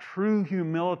 A true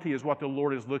humility is what the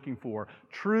Lord is looking for.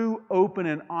 True, open,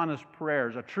 and honest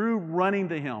prayers. A true running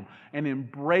to Him and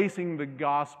embracing the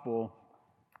gospel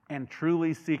and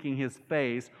truly seeking His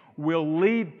face will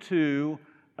lead to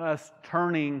us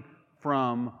turning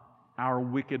from our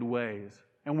wicked ways.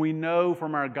 And we know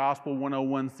from our Gospel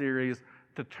 101 series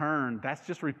to turn, that's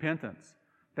just repentance.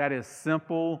 That is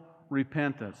simple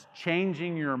repentance.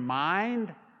 Changing your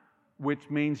mind,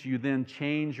 which means you then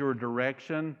change your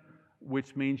direction,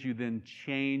 which means you then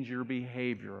change your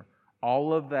behavior.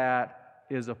 All of that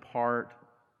is a part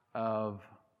of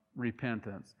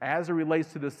repentance. As it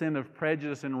relates to the sin of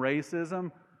prejudice and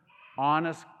racism,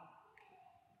 honest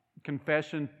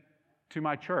confession to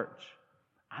my church,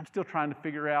 I'm still trying to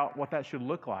figure out what that should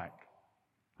look like.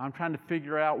 I'm trying to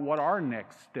figure out what are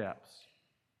next steps.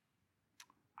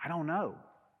 I don't know.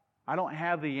 I don't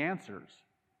have the answers.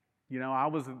 I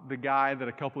was the guy that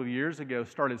a couple of years ago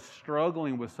started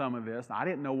struggling with some of this. I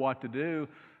didn't know what to do,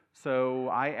 so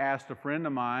I asked a friend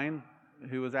of mine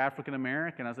who was African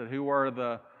American. I said, who are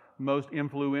the most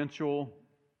influential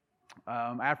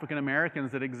African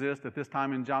Americans that exist at this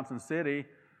time in Johnson City?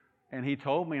 And he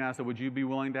told me, and I said, would you be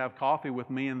willing to have coffee with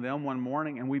me and them one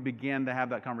morning? And we began to have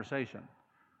that conversation.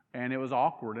 And it was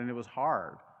awkward and it was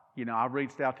hard. I've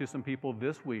reached out to some people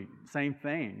this week. Same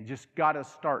thing. You just got to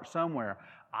start somewhere.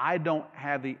 I don't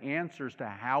have the answers to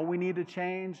how we need to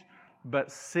change,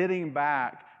 but sitting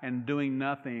back and doing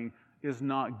nothing is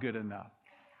not good enough.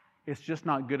 It's just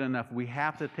not good enough. We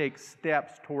have to take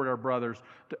steps toward our brothers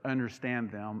to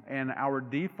understand them. And our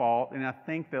default, and I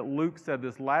think that Luke said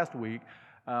this last week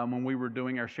when we were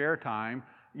doing our share time,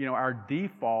 our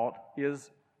default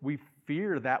is we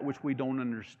fear that which we don't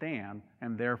understand,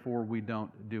 and therefore we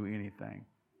don't do anything.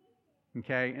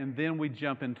 Okay? And then we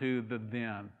jump into the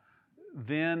then.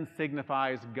 Then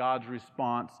signifies God's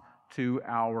response to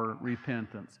our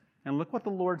repentance. And look what the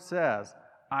Lord says.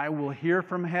 I will hear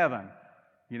from heaven.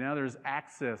 There's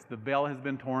access. The veil has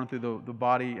been torn through the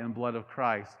body and blood of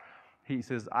Christ. He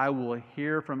says, I will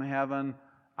hear from heaven.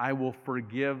 I will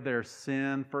forgive their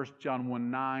sin. 1 John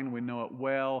 1:9, we know it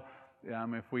well.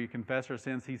 If we confess our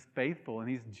sins, He's faithful and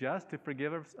He's just to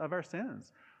forgive us of our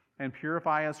sins and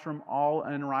purify us from all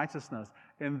unrighteousness.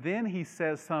 And then He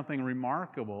says something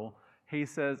remarkable. He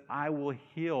says, I will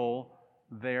heal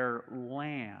their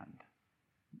land.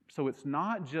 So it's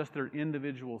not just their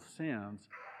individual sins,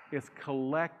 it's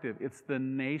collective, it's the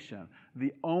nation.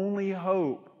 The only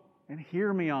hope, and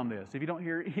hear me on this, if you don't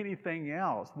hear anything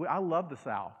else, I love the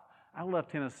South. I love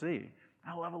Tennessee.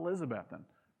 I love Elizabethton,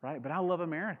 right? But I love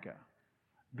America.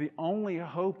 The only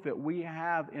hope that we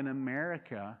have in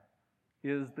America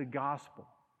is the gospel.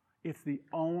 It's the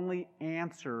only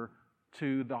answer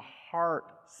to the heart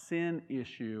sin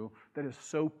issue that is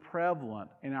so prevalent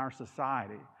in our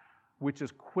society, which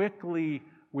is quickly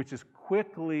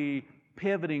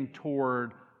pivoting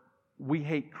toward we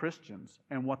hate Christians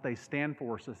and what they stand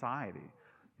for society.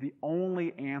 The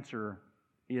only answer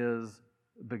is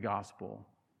the gospel.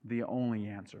 The only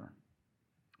answer.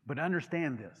 But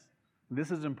understand this. This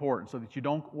is important so that you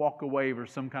don't walk away with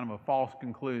some kind of a false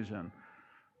conclusion.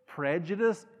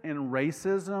 Prejudice and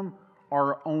racism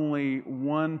are only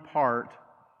one part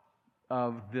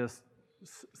of this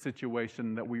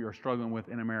situation that we are struggling with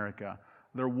in America.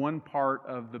 They're one part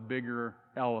of the bigger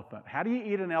elephant. How do you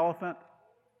eat an elephant?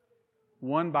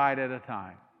 One bite at a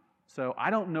time. So I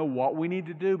don't know what we need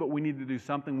to do, but we need to do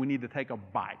something. We need to take a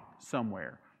bite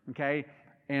somewhere, okay?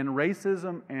 And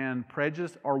racism and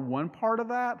prejudice are one part of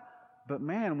that. But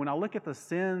man, when I look at the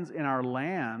sins in our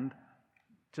land,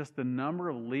 just the number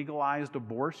of legalized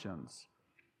abortions,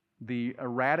 the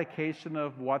eradication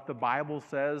of what the Bible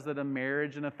says that a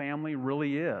marriage and a family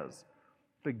really is,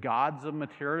 the gods of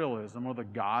materialism or the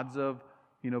gods of,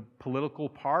 political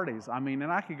parties. I mean,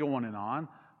 and I could go on,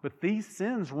 but these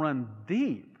sins run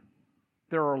deep.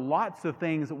 There are lots of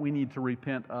things that we need to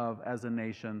repent of as a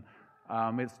nation.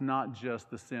 It's not just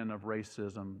the sin of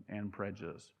racism and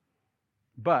prejudice.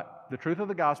 But the truth of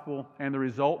the gospel and the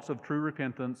results of true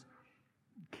repentance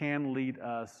can lead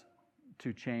us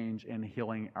to change and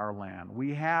healing our land.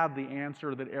 We have the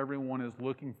answer that everyone is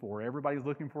looking for. Everybody's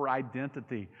looking for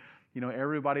identity.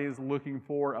 Everybody is looking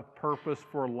for a purpose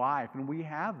for life, and we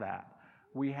have that.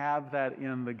 We have that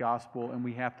in the gospel, and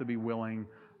we have to be willing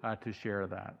to share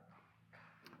that.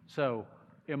 So,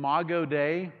 Imago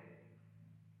Dei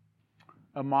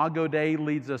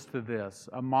leads us to this.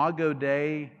 Imago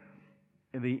Dei,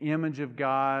 in the image of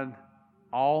God,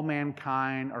 all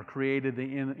mankind are created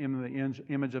in the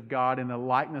image of God, in the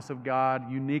likeness of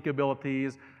God, unique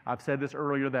abilities. I've said this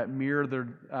earlier, that mirror the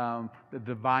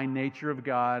divine nature of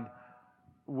God.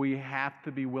 We have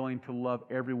to be willing to love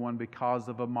everyone because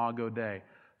of Imago Dei.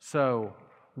 So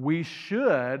we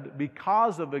should,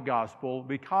 because of the gospel,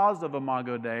 because of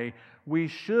Imago Dei, we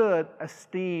should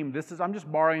esteem, I'm just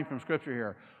borrowing from Scripture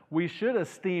here, we should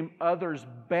esteem others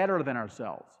better than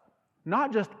ourselves.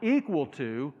 Not just equal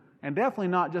to, and definitely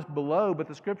not just below, but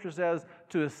the Scripture says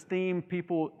to esteem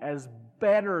people as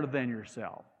better than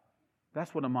yourself.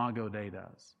 That's what Imago Dei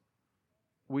does.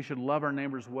 We should love our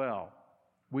neighbors well.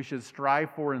 We should strive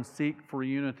for and seek for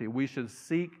unity. We should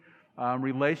seek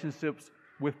relationships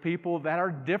with people that are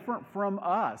different from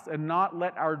us and not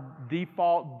let our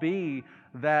default be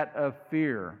that of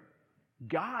fear.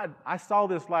 God, I saw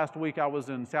this last week. I was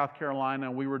in South Carolina,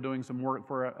 and we were doing some work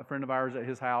for a friend of ours at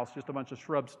his house, just a bunch of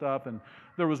shrub stuff. And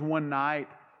there was one night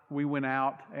we went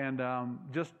out and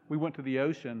we went to the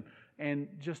ocean, and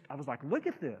I was like, look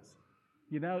at this.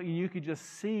 You could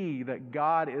just see that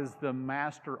God is the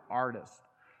master artist.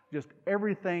 Just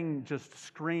everything just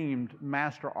screamed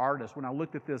master artist when I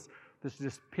looked at this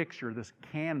picture, this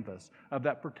canvas of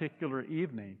that particular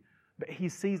evening. But he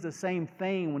sees the same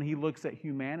thing when he looks at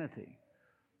humanity.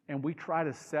 And we try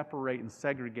to separate and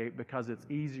segregate because it's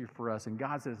easier for us. And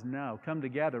God says, no, come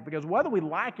together. Because whether we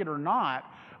like it or not,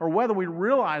 or whether we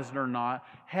realize it or not,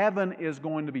 heaven is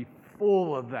going to be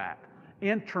full of that.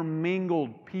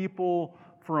 Intermingled people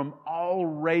from all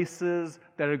races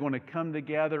that are going to come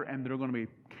together, and they're going to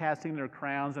be casting their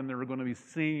crowns, and they're going to be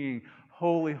singing,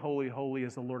 holy, holy, holy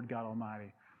is the Lord God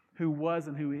Almighty, who was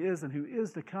and who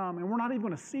is to come. And we're not even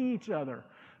going to see each other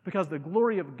because the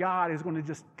glory of God is going to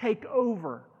just take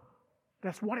over.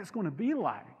 That's what it's going to be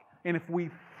like. And if we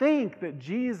think that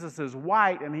Jesus is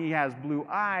white and he has blue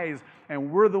eyes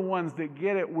and we're the ones that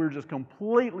get it, we're just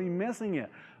completely missing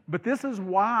it. But this is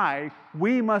why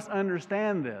we must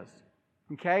understand this.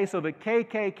 Okay, so the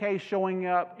KKK showing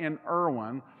up in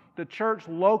Irwin, the church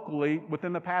locally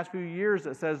within the past few years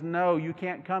that says, no, you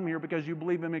can't come here because you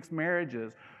believe in mixed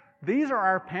marriages. These are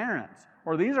our parents,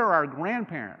 or these are our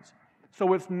grandparents.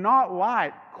 So it's not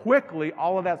like quickly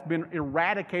all of that's been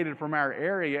eradicated from our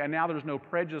area and now there's no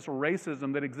prejudice or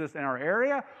racism that exists in our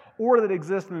area or that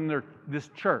exists in this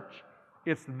church.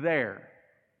 It's there.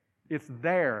 It's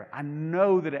there. I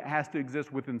know that it has to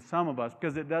exist within some of us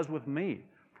because it does with me.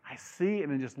 I see it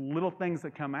in just little things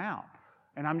that come out.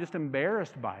 And I'm just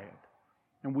embarrassed by it.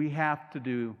 And we have to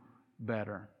do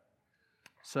better.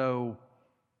 So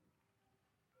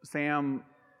Sam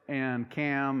and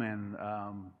Cam and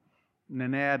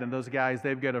Nanette and those guys,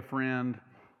 they've got a friend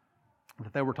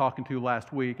that they were talking to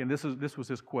last week. And this was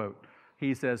his quote.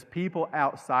 He says, people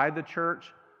outside the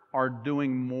church are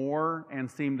doing more and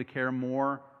seem to care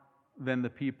more than the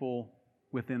people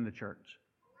within the church.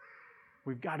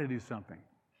 We've got to do something.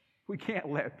 We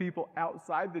can't let people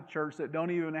outside the church that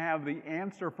don't even have the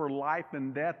answer for life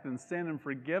and death and sin and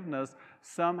forgiveness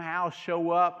somehow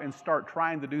show up and start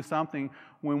trying to do something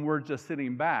when we're just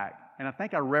sitting back. And I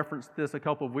think I referenced this a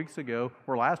couple of weeks ago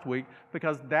or last week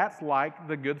because that's like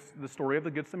the story of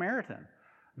the Good Samaritan.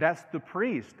 That's the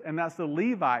priest and that's the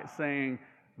Levite saying,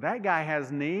 that guy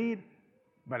has need,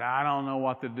 but I don't know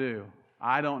what to do.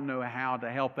 I don't know how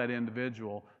to help that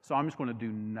individual, so I'm just going to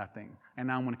do nothing.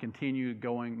 And I'm going to continue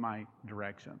going my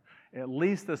direction. At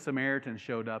least the Samaritan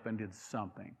showed up and did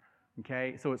something.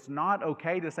 Okay? So it's not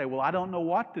okay to say, well, I don't know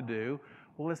what to do.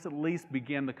 Well, let's at least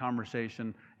begin the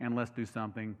conversation and let's do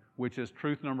something, which is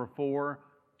truth number 4.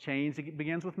 Change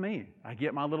begins with me. I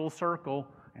get my little circle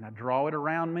and I draw it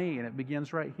around me, and it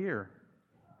begins right here.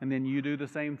 And then you do the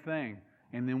same thing.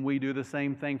 And then we do the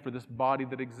same thing for this body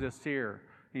that exists here.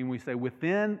 And we say,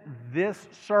 within this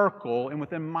circle and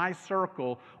within my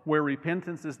circle where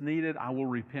repentance is needed, I will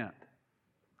repent.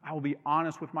 I will be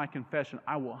honest with my confession.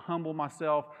 I will humble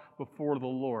myself before the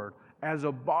Lord. As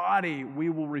a body, we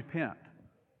will repent.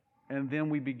 And then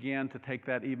we begin to take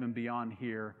that even beyond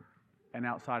here and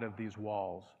outside of these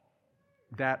walls.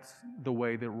 That's the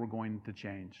way that we're going to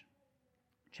change.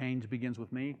 Change begins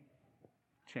with me.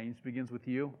 Change begins with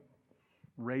you.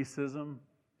 Racism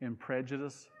and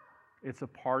prejudice, it's a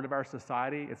part of our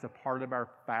society. It's a part of our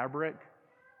fabric.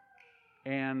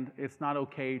 And it's not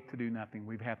okay to do nothing.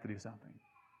 We have to do something.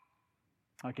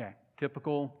 Okay,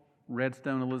 typical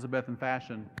Redstone Elizabethan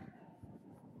fashion.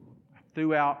 I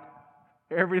threw out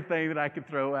everything that I could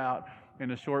throw out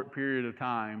in a short period of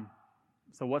time.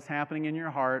 So what's happening in your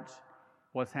hearts?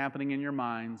 What's happening in your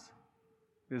minds?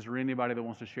 Is there anybody that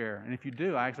wants to share? And if you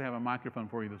do, I actually have a microphone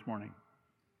for you this morning.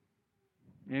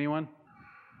 Anyone?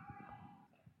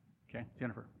 Okay,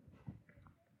 Jennifer.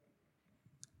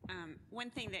 One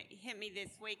thing that hit me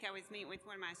this week, I was meeting with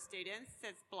one of my students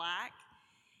that's black,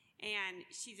 and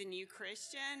she's a new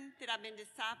Christian that I've been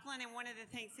discipling, and one of the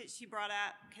things that she brought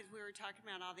up, because we were talking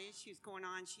about all the issues going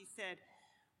on, she said,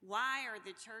 why are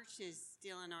the churches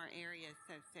still in our area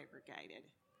so segregated?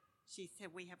 She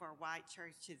said, we have our white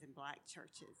churches and black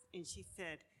churches. And she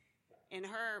said, and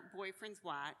her boyfriend's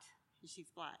white, and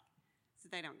she's black, so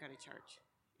they don't go to church.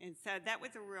 And so that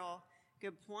was a real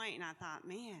good point, and I thought,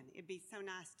 man, it'd be so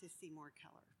nice to see more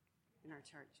color in our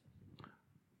church.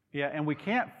 Yeah, and we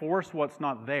can't force what's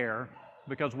not there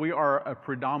because we are a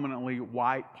predominantly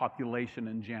white population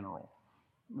in general.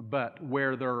 But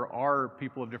where there are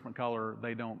people of different color,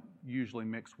 they don't usually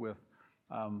mix with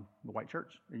the white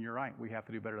church. And you're right, we have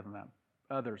to do better than that.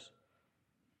 Others?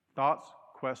 Thoughts,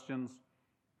 questions,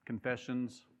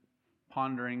 confessions,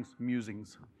 ponderings,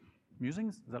 musings.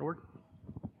 Musings? Is that a word?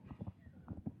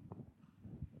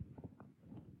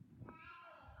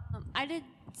 I did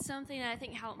something that I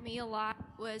think helped me a lot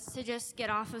was to just get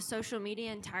off of social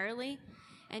media entirely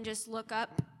and just look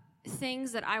up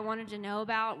things that I wanted to know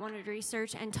about, wanted to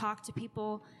research, and talk to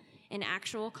people in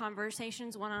actual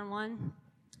conversations one-on-one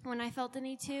when I felt the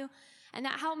need to. And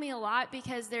that helped me a lot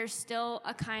because there's still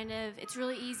a kind of, it's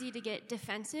really easy to get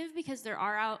defensive because there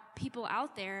are people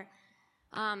out there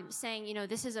saying, you know,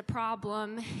 this is a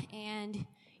problem and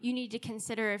you need to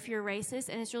consider if you're racist.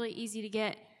 And it's really easy to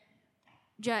get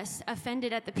just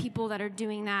offended at the people that are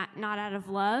doing that, not out of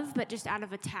love, but just out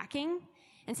of attacking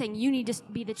and saying, you need to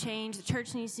be the change, the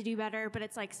church needs to do better, but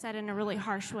it's like said in a really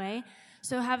harsh way.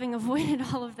 So having avoided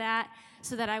all of that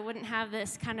so that I wouldn't have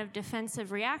this kind of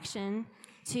defensive reaction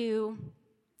to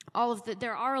all of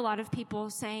there are a lot of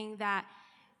people saying that,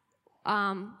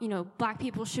 you know, black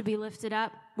people should be lifted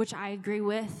up, which I agree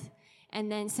with,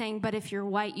 and then saying, but if you're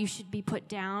white, you should be put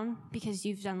down because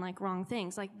you've done like wrong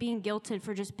things, like being guilted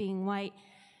for just being white.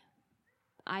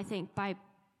 I think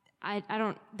I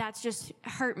don't, that's just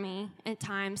hurt me at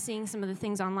times seeing some of the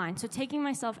things online. So taking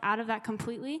myself out of that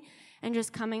completely and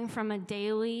just coming from a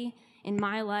daily, in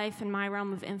my life, in my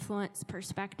realm of influence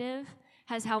perspective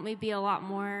has helped me be a lot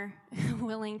more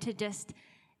willing to just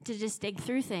dig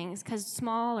through things, because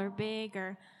small or big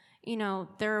or, you know,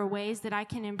 there are ways that I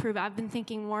can improve. I've been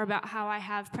thinking more about how I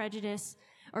have prejudice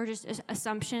or just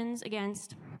assumptions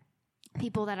against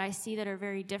people that I see that are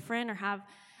very different or have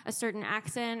a certain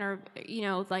accent or, you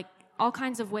know, like all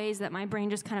kinds of ways that my brain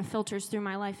just kind of filters through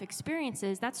my life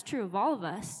experiences. That's true of all of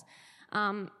us.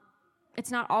 It's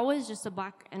not always just a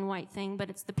black and white thing, but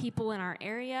it's the people in our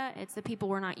area. It's the people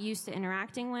we're not used to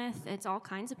interacting with. It's all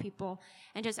kinds of people.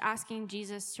 And just asking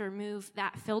Jesus to remove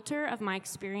that filter of my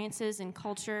experiences and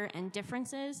culture and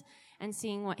differences and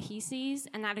seeing what he sees.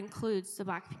 And that includes the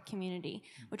black community,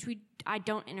 which I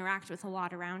don't interact with a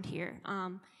lot around here.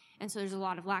 And so there's a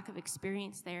lot of lack of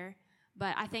experience there.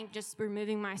 But I think just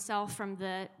removing myself from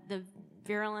the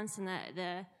virulence and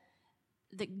the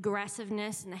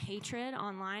aggressiveness and the hatred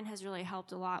online has really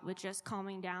helped a lot with just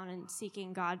calming down and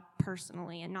seeking God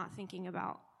personally and not thinking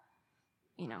about,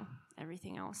 you know,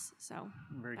 everything else. So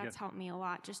that's helped me a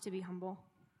lot just to be humble.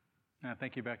 Yeah,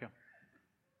 thank you, Becca.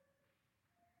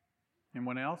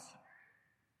 Anyone else?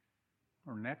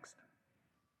 Or next?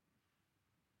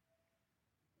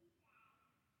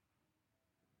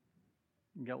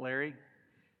 You got Larry?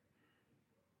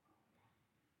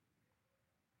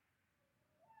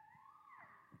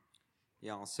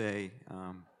 Yeah, I'll say,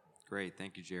 great,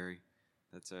 thank you, Jerry.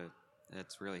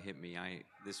 That's really hit me.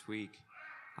 This week,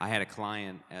 I had a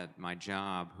client at my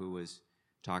job who was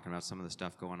talking about some of the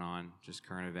stuff going on, just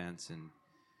current events, and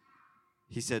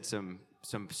he said some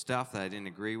stuff that I didn't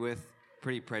agree with,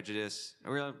 pretty prejudice,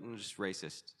 or just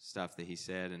racist stuff that he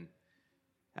said. And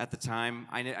at the time,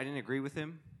 I didn't agree with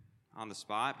him on the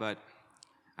spot, but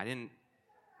I didn't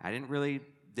really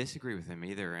disagree with him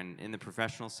either. And in the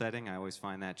professional setting, I always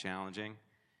find that challenging.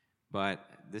 But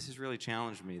this has really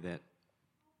challenged me that,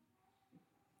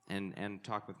 and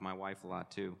talk with my wife a lot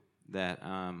too, that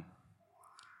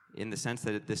in the sense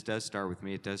that this does start with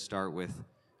me, it does start with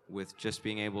just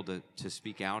being able to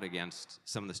speak out against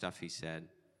some of the stuff he said.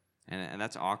 And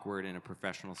that's awkward in a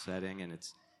professional setting, and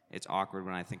it's awkward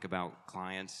when I think about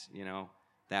clients,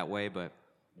 that way, but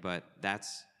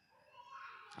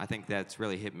I think that's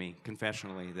really hit me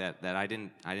confessionally that I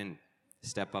didn't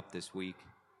step up this week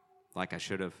like I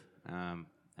should have, and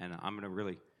I'm going to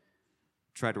really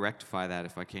try to rectify that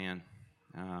if I can.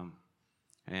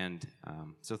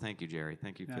 So thank you, Jerry.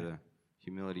 Thank you for the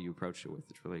humility you approached it with.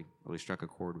 It's really struck a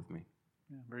chord with me.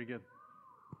 Yeah, very good.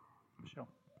 Michelle.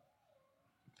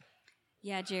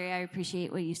 Yeah, Jerry, I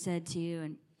appreciate what you said too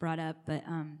and brought up, but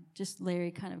just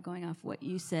Larry, kind of going off what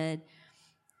you said,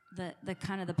 the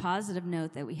kind of the positive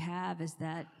note that we have is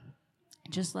that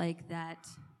just like that,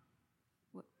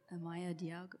 Imago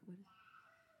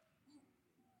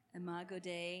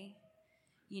Dei,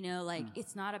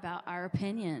 it's not about our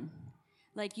opinion.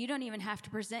 Like, you don't even have to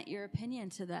present your opinion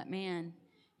to that man.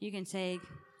 You can say,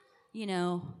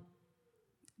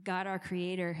 God, our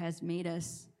Creator, has made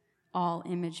us all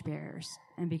image bearers,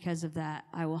 and because of that,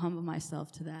 I will humble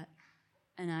myself to that.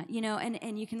 And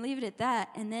and you can leave it at that,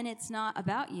 and then it's not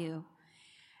about you.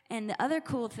 And the other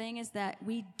cool thing is that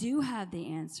we do have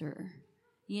the answer.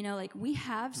 We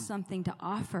have something to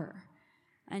offer.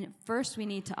 And first we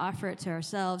need to offer it to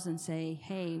ourselves and say,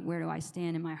 hey, where do I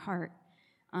stand in my heart?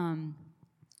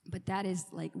 But that is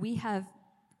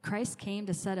Christ came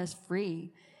to set us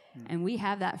free, and we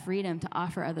have that freedom to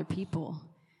offer other people.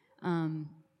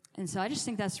 And so I just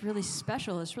think that's really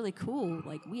special. It's really cool.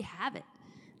 We have it.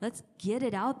 Let's get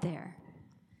it out there.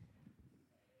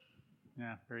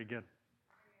 Yeah, very good.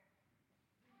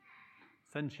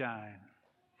 Sunshine.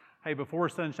 Hey, before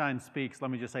Sunshine speaks,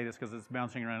 let me just say this because it's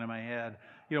bouncing around in my head.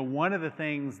 One of the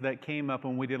things that came up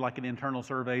when we did an internal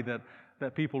survey that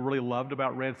people really loved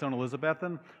about Redstone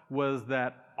Elizabethan was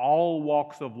that all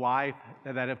walks of life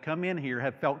that have come in here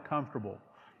have felt comfortable.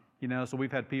 So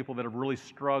we've had people that have really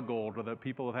struggled, or that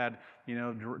people have had,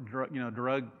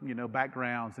 drug,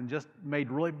 backgrounds and just made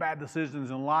really bad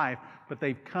decisions in life, but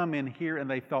they've come in here and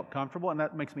they felt comfortable, and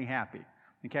that makes me happy.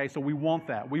 Okay, so we want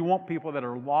that. We want people that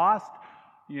are lost,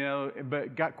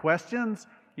 but got questions,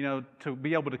 to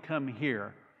be able to come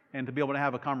here and to be able to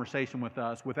have a conversation with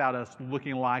us without us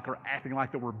looking like or acting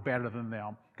like that we're better than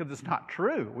them, because it's not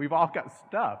true. We've all got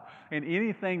stuff, and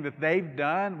anything that they've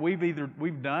done,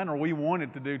 we've done or we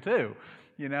wanted to do too,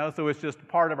 so it's just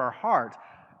part of our heart.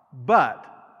 But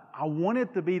I want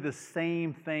it to be the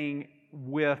same thing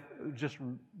with just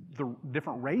the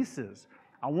different races.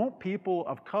 I want people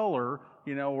of color,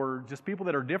 or just people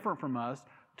that are different from us,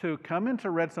 to come into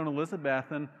Redstone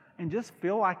Elizabethan and just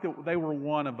feel like that they were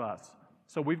one of us.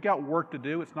 So we've got work to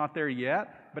do. It's not there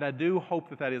yet, but I do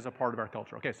hope that is a part of our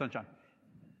culture. Okay, Sunshine.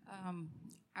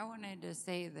 I wanted to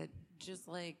say that just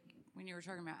like when you were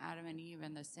talking about Adam and Eve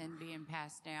and the sin being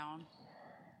passed down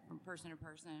from person to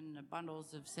person, the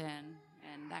bundles of sin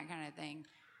and that kind of thing,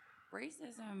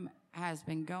 racism has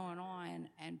been going on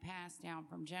and passed down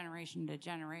from generation to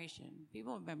generation.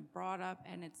 People have been brought up,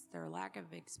 and it's their lack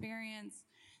of experience,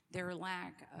 their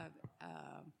lack of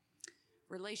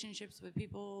relationships with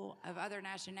people of other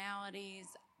nationalities.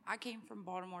 I came from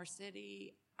Baltimore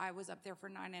City. I was up there for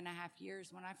 9.5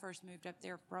 years. When I first moved up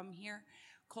there from here,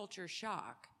 culture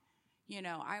shock.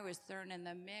 I was thrown in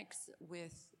the mix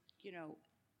with,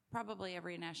 probably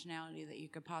every nationality that you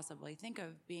could possibly think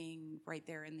of being right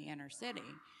there in the inner city.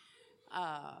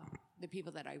 The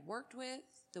people that I worked with,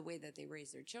 the way that they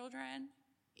raise their children.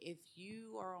 If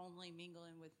you are only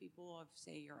mingling with people of,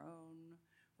 say, your own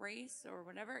race or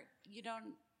whatever, you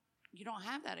don't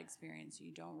have that experience.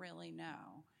 You don't really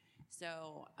know.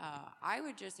 So I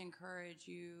would just encourage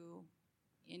you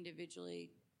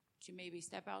individually to maybe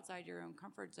step outside your own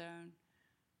comfort zone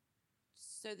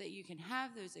so that you can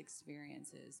have those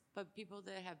experiences. But people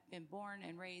that have been born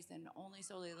and raised and only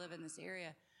solely live in this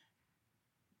area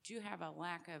do have a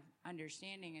lack of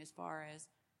understanding as far as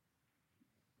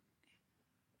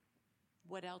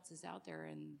what else is out there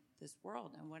in this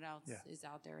world and what else is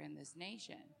out there in this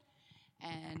nation.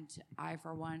 And I,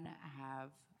 for one, have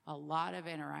a lot of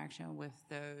interaction with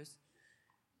those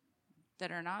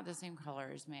that are not the same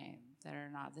color as me, that are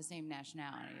not the same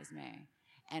nationality as me.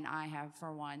 And I have,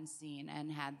 for one, seen and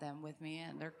had them with me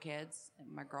and their kids, and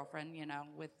my girlfriend,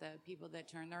 with the people that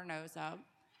turn their nose up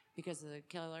because of the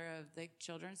color of the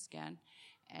children's skin.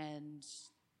 And,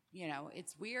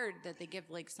 it's weird that they give,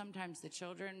 sometimes the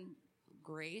children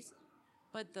grace,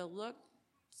 but the looks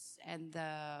and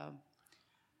the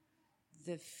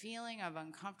feeling of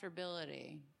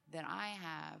uncomfortability that I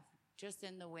have just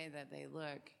in the way that they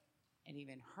look, and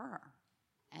even her,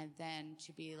 and then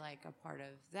to be a part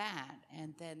of that,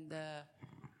 and then the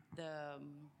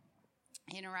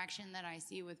interaction that I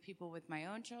see with people with my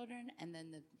own children, and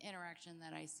then the interaction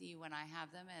that I see when I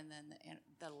have them, and then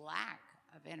the lack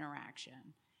of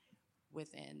interaction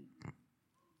within,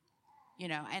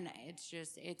 and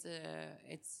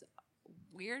it's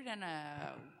weird in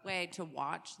a way to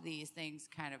watch these things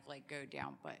kind of go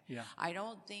down. But Yeah. I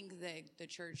don't think that the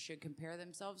church should compare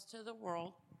themselves to the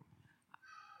world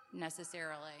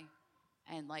necessarily,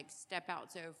 and step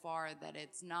out so far that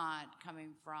it's not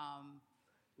coming from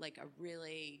a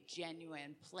really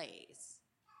genuine place.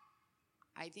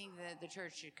 I think that the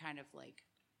church should kind of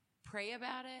pray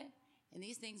about it, and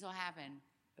these things will happen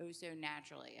oh so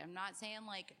naturally. I'm not saying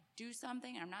do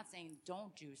something, I'm not saying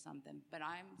don't do something, but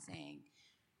I'm saying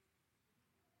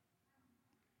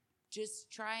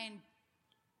just try and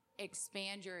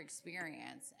expand your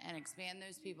experience and expand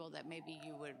those people that maybe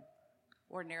you would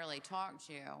ordinarily talk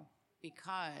to,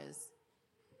 because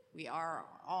we are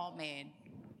all made,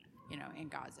 in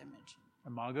God's image.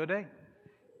 Imago Dei?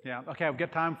 Yeah. Okay, I've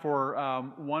got time for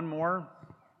one more,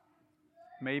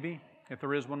 maybe, if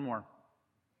there is one more.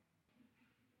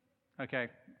 Okay.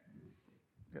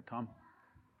 Good, Tom.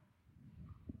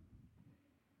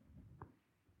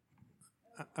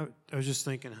 I was just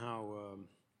thinking how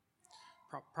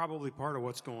probably part of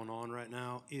what's going on right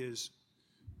now is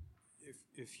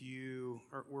if you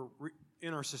are,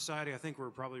 in our society, I think we're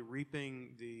probably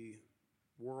reaping the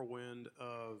whirlwind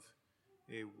of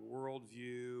a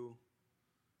worldview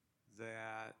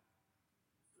that,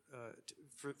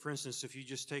 for instance, if you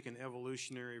just take an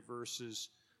evolutionary versus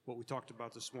what we talked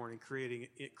about this morning,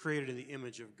 created in the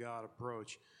image of God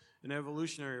approach. An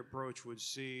evolutionary approach would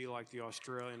see, the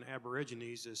Australian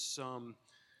Aborigines, as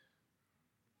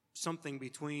something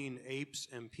between apes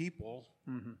and people.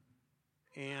 Mm-hmm.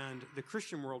 And the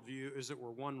Christian worldview is that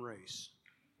we're one race.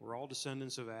 We're all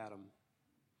descendants of Adam.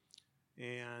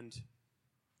 And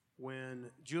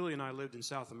when Julie and I lived in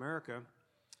South America,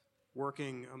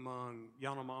 working among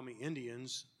Yanomami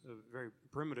Indians, a very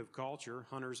primitive culture,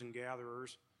 hunters and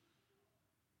gatherers,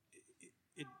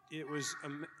 it was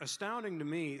astounding to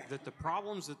me that the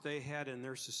problems that they had in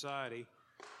their society,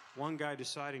 one guy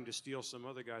deciding to steal some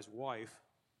other guy's wife,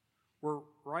 were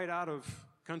right out of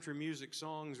country music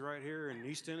songs right here in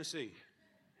East Tennessee.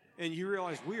 And you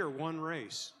realize we are one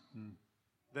race.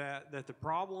 That the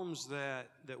problems that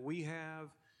we have,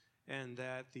 and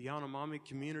that the Yanomami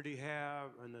community have,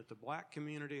 and that the black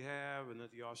community have, and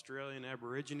that the Australian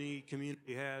Aborigine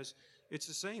community has, it's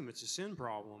the same. It's a sin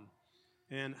problem.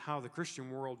 And how the Christian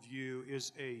worldview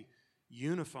is a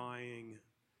unifying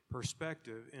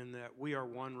perspective in that we are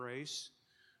one race,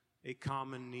 a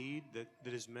common need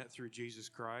that is met through Jesus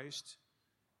Christ,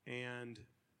 and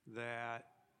that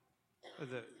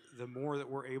the more that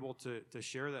we're able to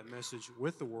share that message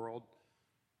with the world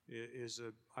is,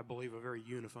 I believe, a very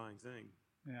unifying thing.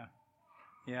 Yeah.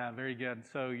 Yeah, very good.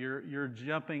 So you're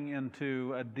jumping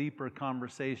into a deeper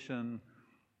conversation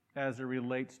as it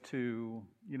relates to,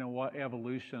 what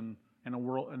evolution and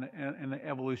the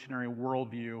evolutionary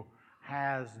worldview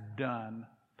has done,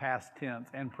 past tense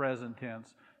and present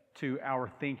tense, to our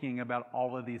thinking about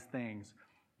all of these things.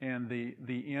 And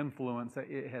the influence that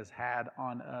it has had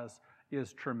on us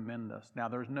is tremendous. Now,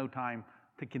 there's no time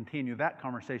to continue that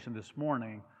conversation this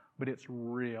morning, but it's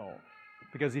real.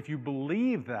 Because if you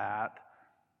believe that,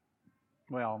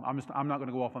 well, I'm not going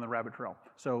to go off on the rabbit trail.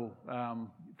 So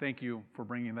thank you for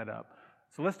bringing that up.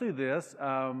 So let's do this.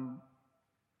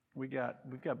 We've got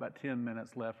about 10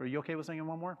 minutes left. Are you okay with singing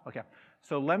one more? Okay.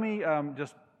 So let me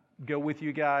just go with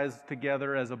you guys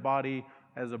together as a body,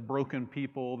 as a broken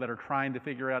people that are trying to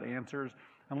figure out answers.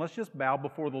 And let's just bow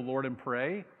before the Lord and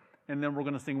pray. And then we're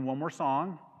going to sing one more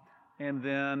song. And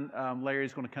then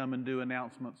Larry's going to come and do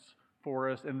announcements for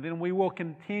us. And then we will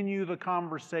continue the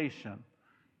conversation.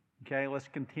 Okay, let's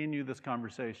continue this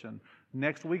conversation.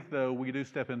 Next week, though, we do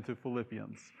step into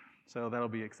Philippians. So that'll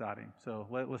be exciting. So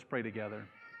let's pray together.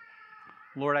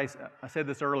 Lord, I said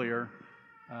this earlier.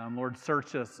 Lord,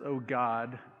 search us, O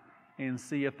God, and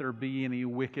see if there be any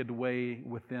wicked way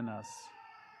within us.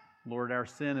 Lord, our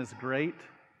sin is great.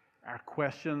 Our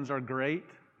questions are great.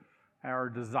 Our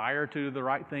desire to do the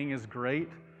right thing is great.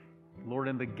 Lord,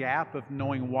 in the gap of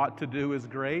knowing what to do is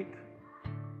great,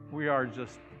 we are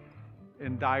just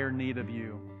in dire need of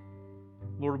you.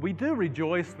 Lord, we do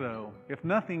rejoice, though. If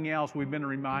nothing else, we've been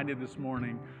reminded this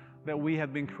morning that we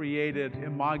have been created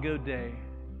imago Dei,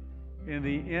 in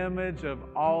the image of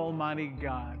Almighty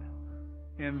God.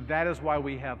 And that is why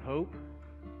we have hope.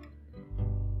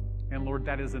 And Lord,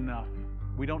 that is enough.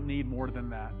 We don't need more than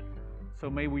that. So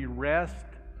may we rest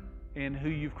in who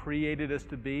you've created us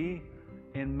to be,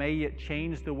 and may it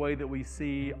change the way that we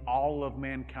see all of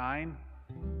mankind,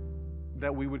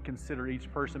 that we would consider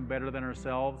each person better than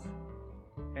ourselves,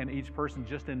 and each person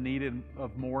just in need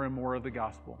of more and more of the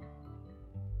gospel.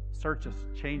 Search us,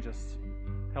 change us.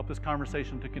 Help this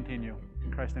conversation to continue.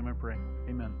 In Christ's name I pray.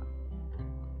 Amen.